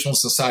traditional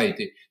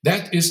society.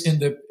 That is in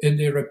the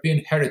European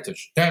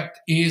heritage. That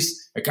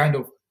is a kind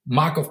of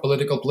mark of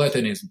political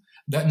Platonism.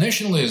 That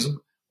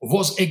nationalism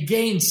was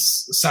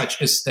against such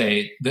a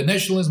state. The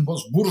nationalism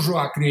was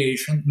bourgeois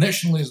creation.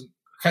 Nationalism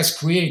has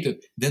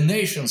created the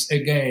nations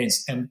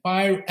against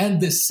empire and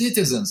the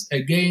citizens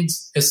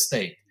against a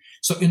state.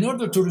 So in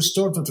order to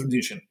restore the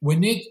tradition, we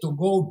need to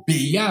go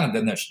beyond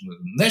the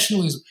nationalism.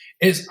 Nationalism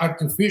is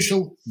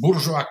artificial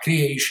bourgeois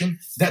creation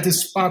that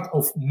is part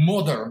of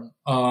modern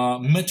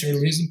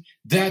materialism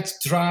that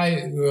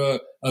try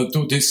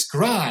to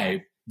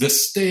describe the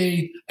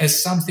state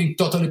as something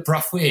totally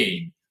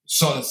profane.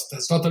 So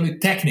it's totally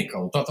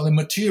technical, totally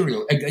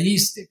material,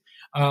 egoistic,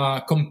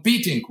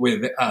 competing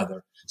with the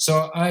other.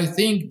 So I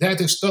think that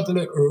is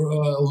totally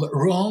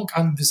wrong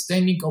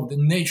understanding of the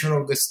nature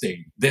of the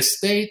state. The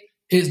state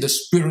is the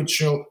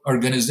spiritual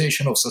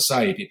organization of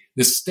society.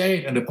 The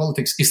state and the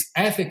politics is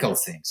ethical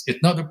things.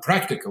 It's not a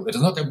practical. It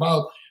is not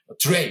about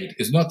trade.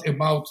 It's not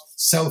about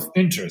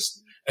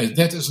self-interest.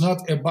 That is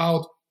not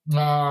about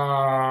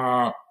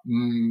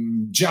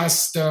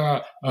just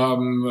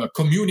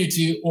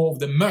community of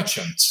the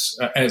merchants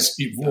as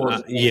it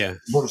was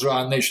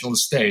bourgeois national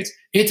states.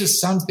 It is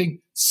something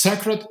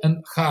sacred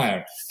and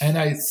higher. And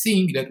I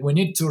think that we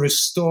need to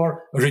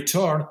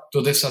return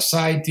to the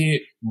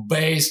society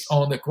based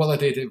on the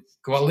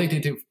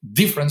qualitative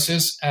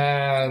differences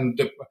and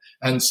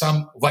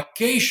some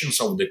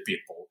vocations of the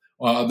people.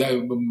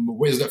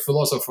 With the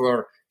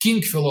philosopher,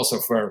 King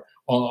philosopher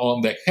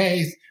on the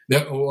height,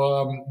 the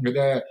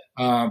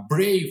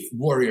brave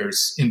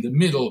warriors in the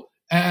middle,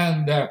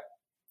 and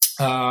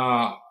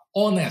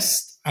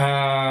honest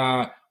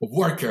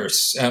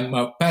workers,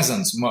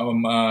 peasants,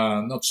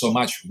 not so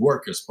much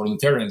workers,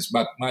 proletarians,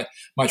 but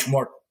much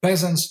more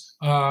peasants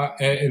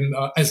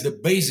as the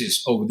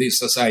basis of this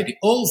society.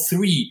 All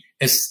three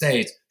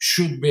estates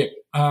should be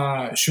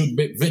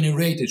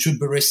venerated, should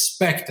be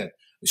respected,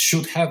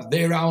 should have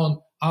their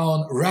own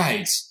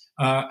rights.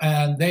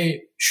 And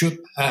they should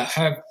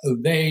have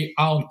their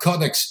own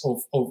codex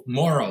of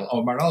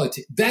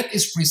morality. That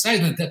is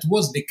precisely, that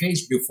was the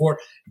case before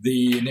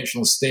the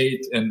national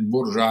state and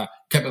bourgeois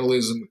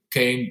capitalism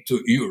came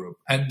to Europe.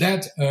 And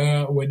that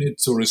we need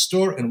to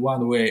restore in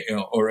one way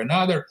or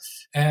another.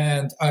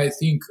 And I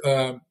think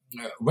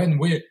when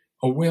we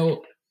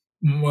will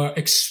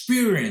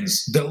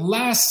experience the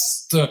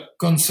last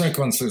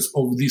consequences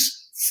of this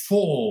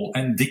fall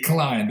and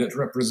decline that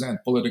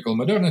represent political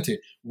modernity,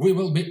 we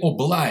will be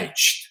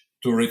obliged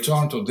to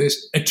return to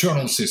this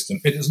eternal system.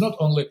 It is not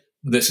only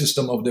the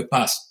system of the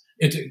past.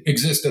 It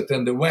existed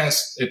in the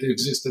West. It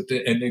existed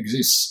and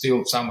exists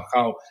still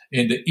somehow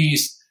in the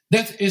East.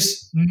 That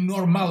is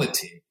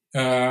normality.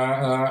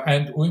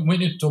 And we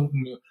need to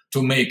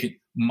make it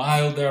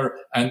milder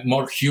and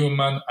more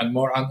human and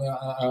more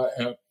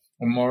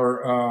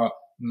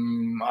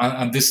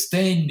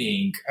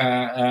understanding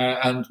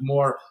and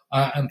more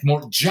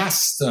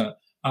just,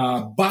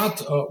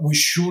 but we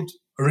should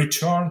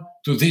return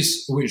to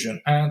this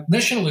vision. And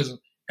nationalism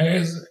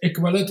is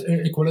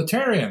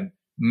equalitarian,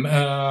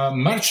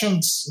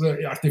 merchants,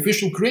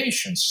 artificial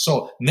creations.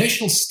 So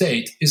national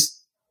state is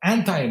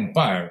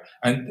anti-empire,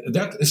 and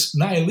that is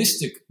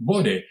nihilistic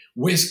body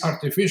with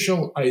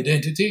artificial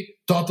identity,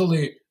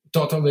 totally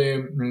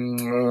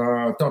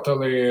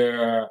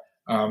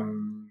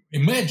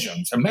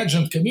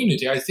imagined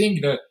community. I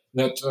think that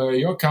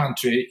your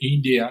country,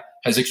 India,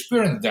 has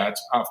experienced that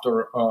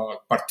after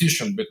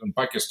partition between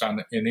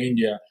Pakistan and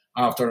India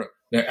after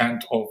the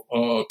end of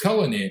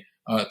colony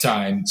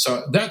time.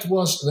 So that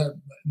was the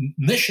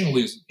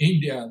nationalism,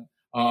 Indian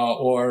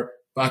or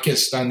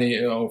Pakistani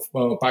of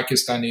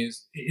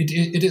Pakistanis.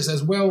 It is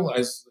as well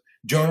as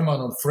German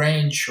or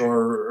French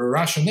or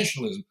Russian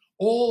nationalism.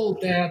 All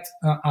that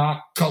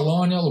are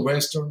colonial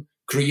Western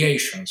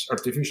creations,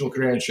 artificial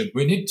creation.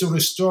 We need to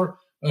return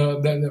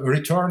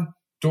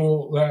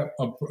to the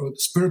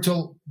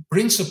spiritual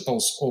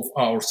principles of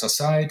our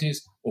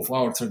societies, of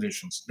our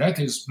traditions. That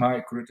is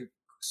my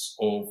critiques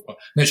of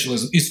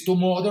nationalism. It's too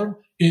modern.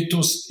 It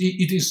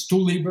is too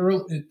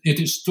liberal. It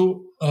is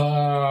too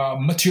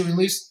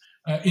materialist,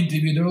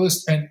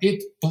 individualist, and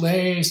it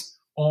plays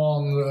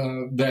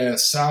on the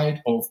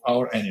side of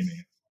our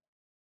enemy.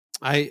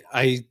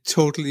 I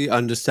totally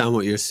understand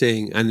what you're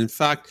saying, and in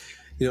fact,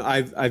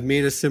 I've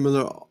made a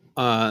similar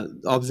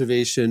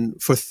observation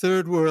for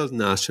third world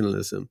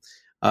nationalism,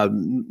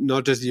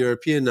 not just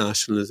European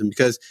nationalism,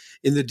 because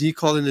in the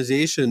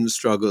decolonization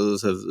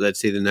struggles of, let's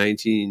say, the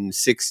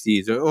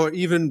 1960s, or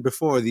even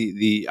before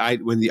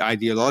when the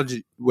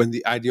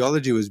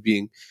ideology was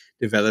being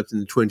developed in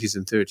the 20s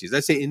and 30s,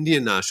 let's say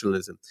Indian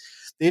nationalism,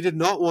 they did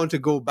not want to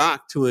go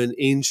back to an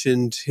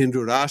ancient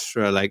Hindu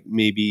Rashtra like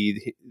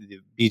maybe the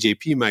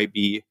BJP might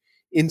be,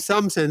 in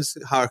some sense,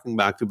 harking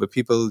back to, but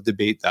people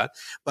debate that.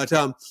 But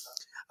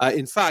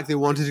in fact, they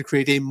wanted to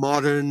create a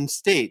modern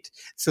state.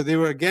 So they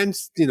were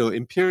against,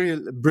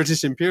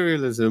 British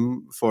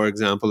imperialism, for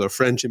example, or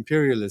French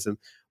imperialism,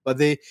 But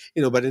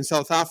but in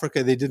South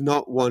Africa, they did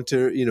not want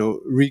to,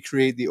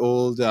 recreate the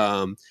old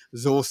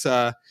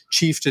Xhosa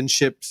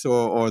chieftainships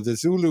or the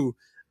Zulu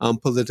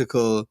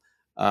political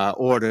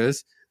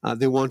orders.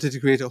 They wanted to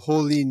create a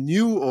wholly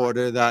new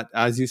order that,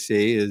 as you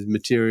say, is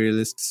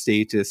materialist,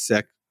 statist,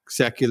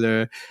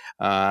 secular,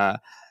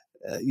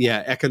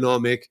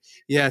 economic,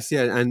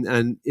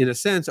 and in a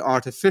sense,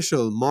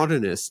 artificial,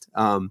 modernist.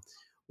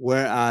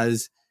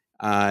 Whereas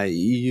I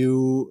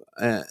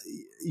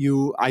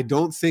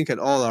don't think at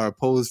all are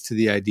opposed to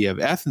the idea of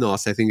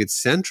ethnos. I think it's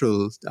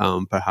central,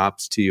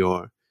 perhaps, to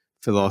your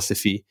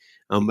philosophy,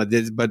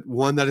 but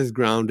one that is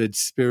grounded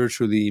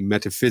spiritually,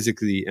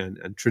 metaphysically,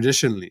 and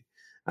traditionally.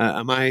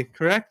 Am I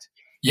correct?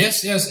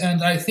 Yes,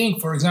 and I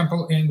think, for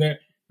example, in the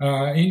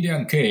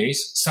Indian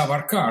case,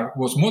 Savarkar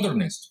was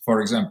modernist.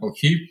 For example,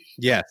 he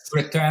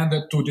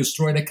pretended to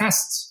destroy the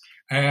castes,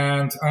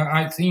 and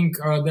I think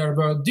there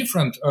were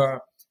different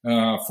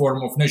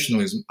form of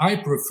nationalism. I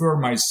prefer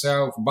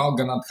myself Bal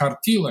Gangadhar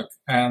Tilak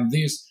and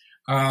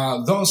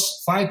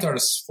those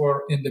fighters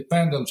for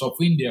independence of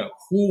India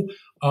who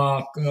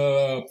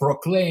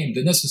proclaimed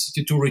the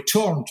necessity to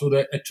return to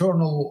the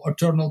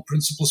eternal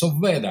principles of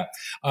Veda.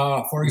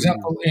 For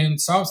example, in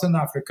Southern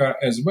Africa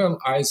as well,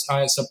 I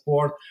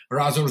support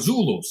rather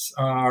Zulus,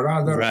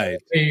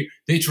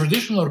 a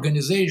traditional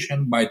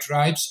organization by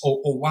tribes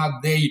or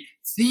what they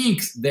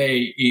think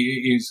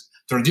is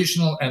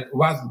traditional and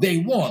what they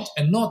want,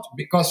 and not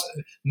because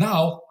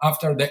now,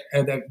 after the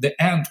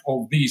end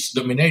of this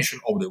domination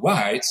of the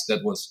whites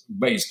that was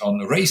based on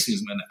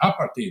racism and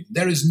apartheid,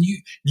 there is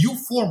new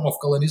form of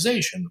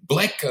colonization,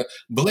 black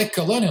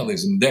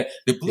colonialism.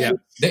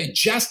 They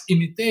just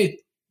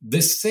imitate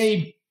the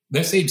same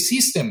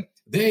system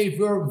they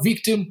were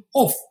victim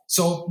of.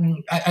 So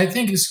I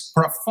think it's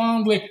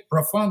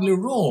profoundly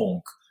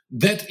wrong.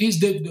 That is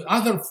the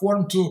other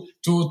form to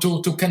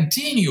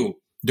continue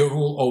the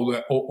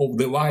rule of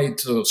the white,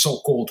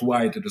 so-called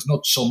white. It is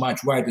not so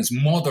much white; it's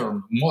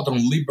modern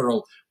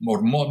liberal,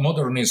 more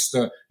modernist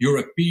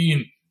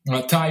European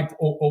type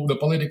of the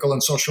political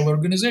and social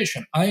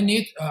organization. I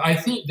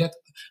think that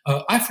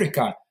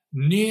Africa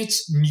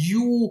needs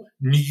new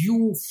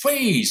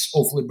phase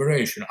of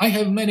liberation. I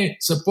have many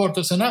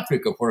supporters in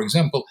Africa. For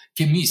example,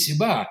 Kémy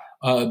Séba,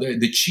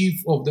 the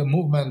chief of the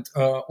movement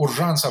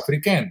Urgence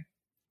Africaine,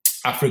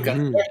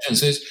 African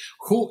emergencies,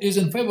 who is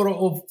in favor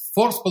of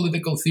forced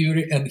political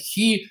theory, and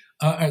he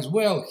as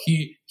well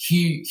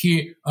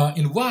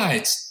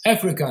invites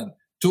African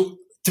to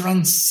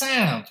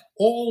transcend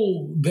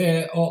all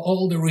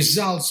the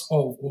results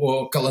of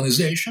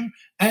colonization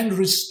and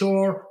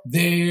restore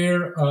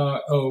their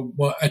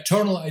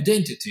eternal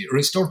identity,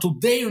 restore to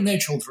their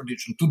natural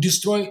tradition, to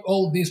destroy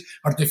all these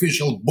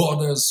artificial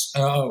borders,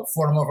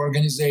 form of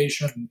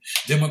organization,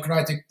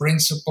 democratic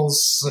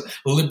principles,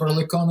 liberal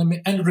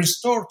economy, and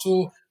restore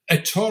to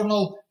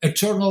eternal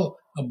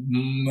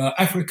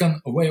African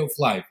way of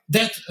life.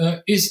 That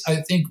is,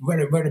 I think,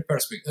 very, very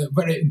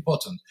very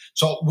important.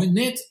 So we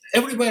need,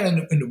 everywhere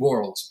in the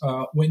world,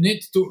 we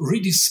need to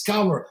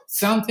rediscover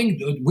something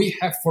that we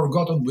have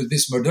forgotten with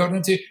this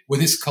modernity,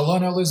 with this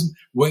colonialism,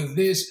 with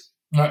this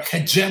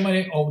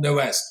hegemony of the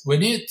West. We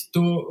need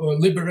to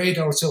liberate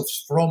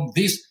ourselves from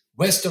this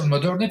Western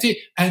modernity,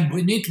 and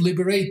we need to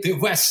liberate the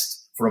West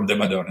from the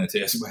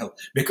modernity as well,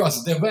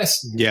 because the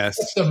West,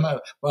 Western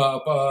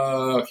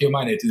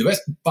humanity, the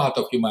Western part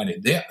of humanity,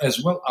 they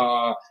as well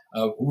are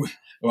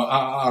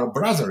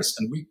brothers,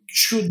 and we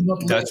should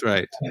not let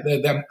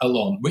them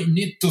alone. We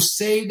need to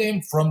save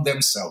them from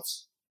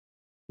themselves.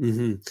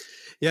 Mm-hmm.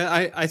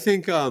 Yeah, I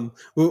think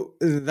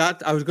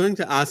that I was going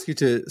to ask you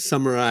to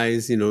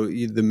summarize,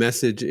 the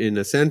message in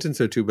a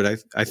sentence or two, but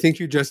I think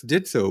you just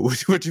did so.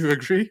 Would you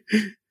agree?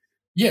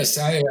 Yes,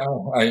 I've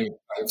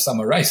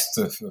summarized.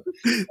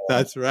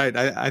 That's right.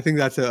 I think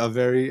that's a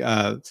very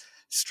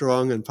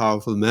strong and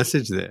powerful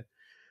message there.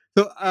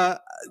 So,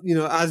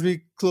 as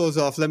we close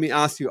off, let me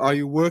ask you, are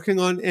you working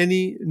on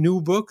any new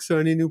books or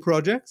any new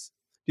projects?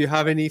 Do you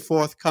have any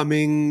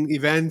forthcoming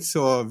events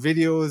or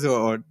videos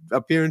or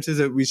appearances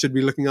that we should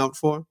be looking out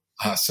for?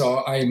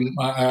 So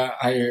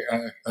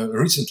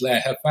recently I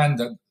have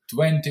funded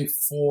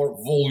 24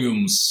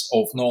 volumes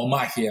of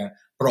Noomachia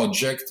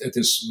project. It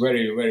is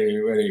very, very,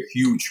 very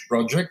huge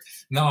project.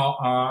 Now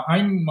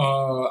I'm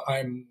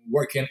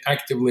working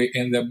actively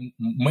in the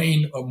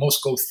main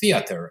Moscow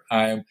theater.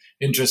 I'm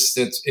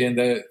interested in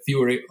the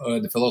theory,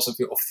 the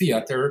philosophy of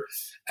theater,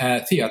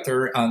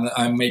 and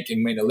I'm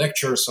making many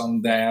lectures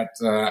on that,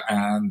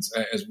 and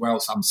as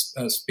well some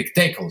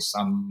spectacles,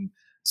 some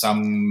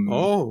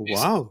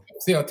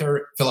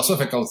theater,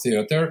 philosophical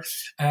theater,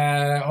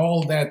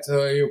 all that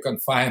you can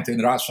find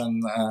in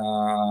Russian.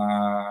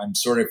 I'm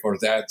sorry for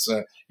that,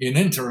 in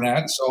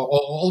internet. So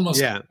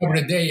almost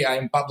every day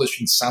I'm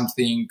publishing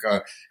something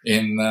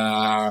in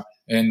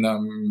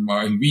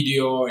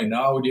video, in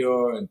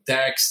audio, in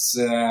texts.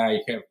 I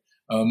have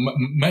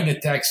many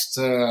texts.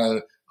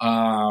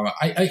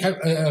 I have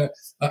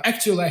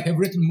actually I have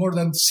written more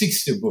than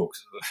 60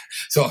 books.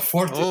 So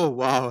 40. Oh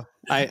wow!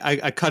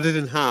 I cut it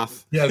in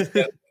half. Yes.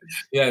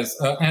 Yes,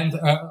 and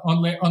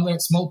only a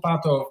small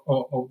part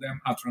of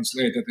them are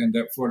translated in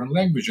the foreign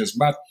languages.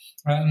 But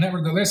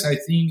nevertheless, I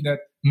think that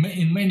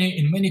in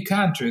many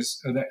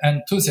countries, the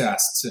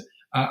enthusiasts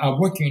are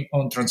working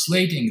on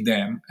translating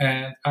them,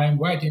 and I'm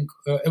inviting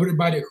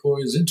everybody who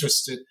is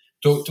interested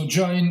to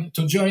join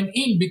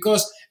in,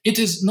 because it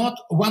is not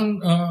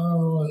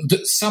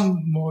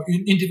some more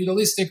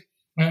individualistic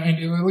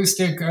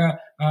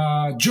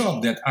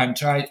job that I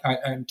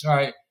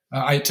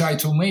try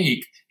to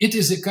make. It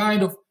is a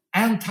kind of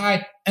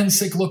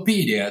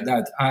anti-encyclopedia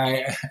that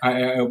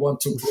I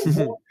want to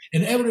promote,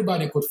 and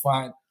everybody could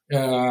find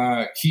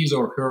his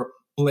or her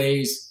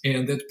place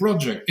in that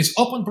project. It's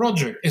open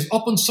project. It's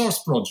open source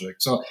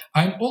project. So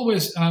I'm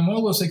always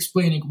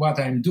explaining what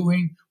I'm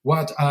doing,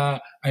 what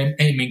I'm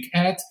aiming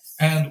at,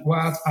 and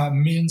what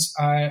means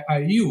I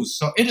use.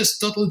 So it is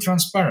totally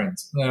transparent.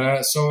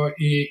 So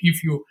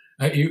if you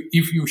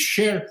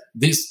share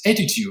this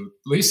attitude,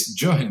 please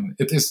join.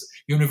 It is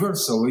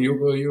universal.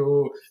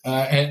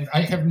 And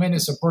I have many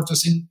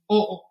supporters in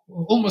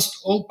almost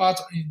all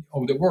parts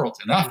of the world,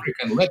 in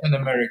Africa, in Latin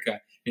America,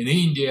 in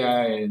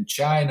India, in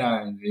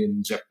China, and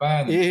in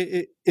Japan.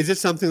 Is it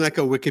something like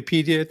a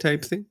Wikipedia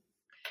type thing?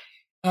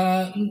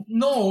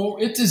 No,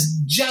 it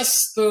is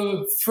just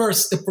the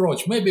first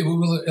approach. Maybe we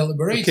will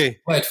elaborate the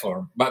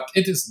platform, but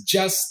it is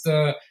just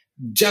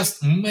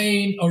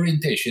main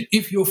orientation.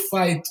 If you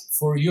fight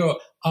for your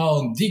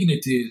own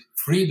dignity,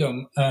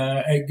 freedom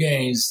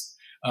against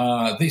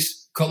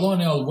this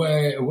colonial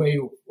way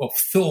of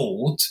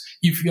thought,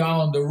 if you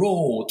are on the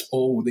road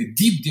of the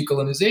deep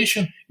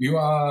decolonization, you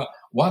are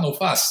one of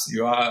us.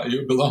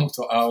 You belong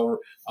to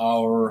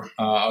our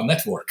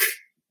network.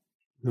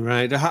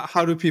 Right.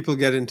 How do people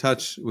get in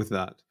touch with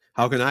that?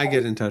 How can I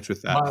get in touch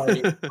with that? By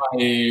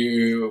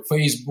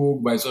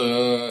Facebook, by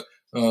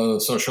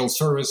social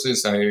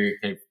services, I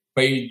have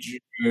page,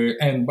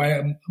 and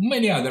by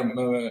many other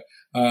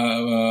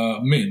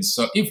means.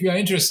 So if you are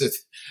interested,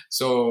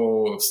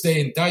 so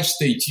stay in touch,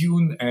 stay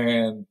tuned,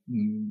 and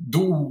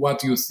do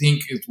what you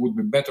think it would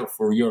be better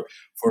for your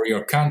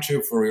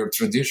country, for your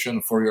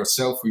tradition, for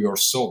yourself, for your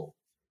soul.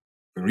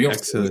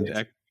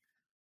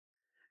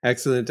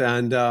 Excellent.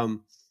 And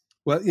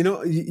well,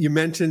 you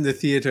mentioned the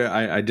theater.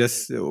 I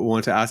just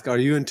want to ask, are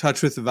you in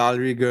touch with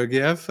Valery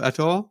Gergiev at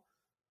all?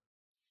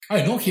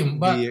 I know him,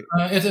 but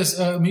it is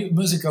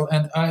musical,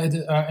 and I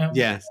am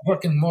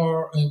working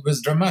more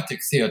with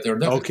dramatic theater.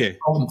 That is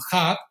called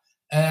MKHAT,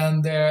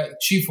 and the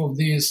chief of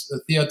this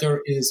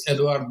theater is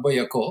Eduard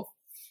Boyakov.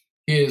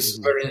 He is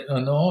very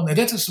known. And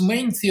that is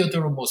main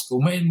theater of Moscow,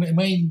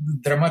 main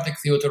dramatic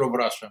theater of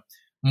Russia.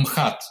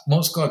 MKHAT,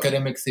 Moscow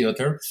Academic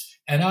Theater,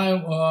 and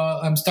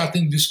I'm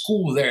starting the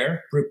school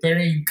there,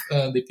 preparing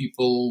the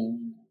people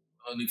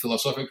in a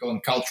philosophical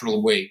and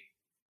cultural way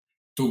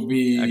to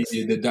be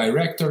the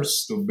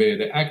directors, to be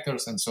the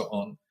actors, and so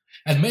on.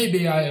 And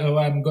maybe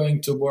I'm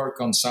going to work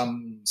on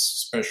some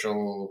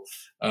special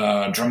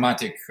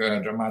dramatic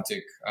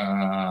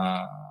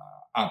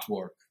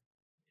artwork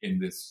in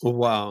this.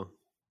 Wow.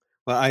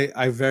 Well,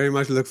 I very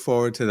much look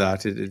forward to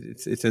that.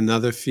 It's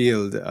another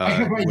field. I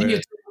have an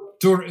idea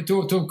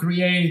to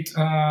create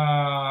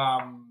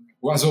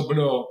Oiseau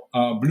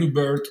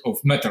Bluebird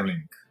of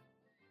Metterlink.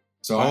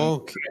 So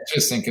I'm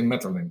interested in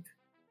Metterlink.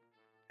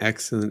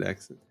 Excellent.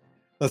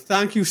 Well,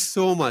 thank you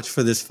so much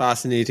for this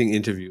fascinating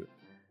interview.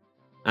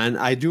 And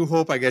I do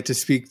hope I get to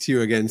speak to you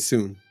again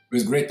soon.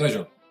 With great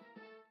pleasure.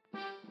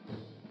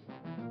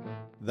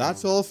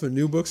 That's all for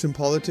New Books in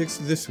Politics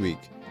this week.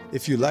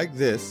 If you like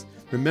this,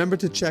 remember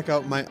to check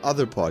out my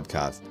other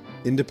podcast,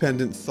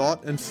 Independent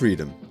Thought and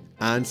Freedom,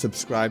 and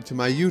subscribe to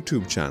my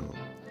YouTube channel.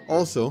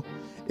 Also,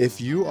 if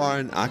you are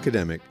an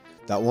academic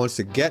that wants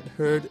to get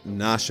heard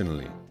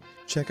nationally,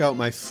 check out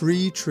my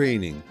free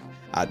training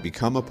at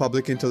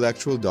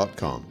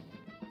becomeapublicintellectual.com.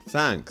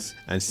 Thanks,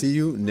 and see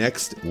you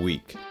next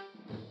week.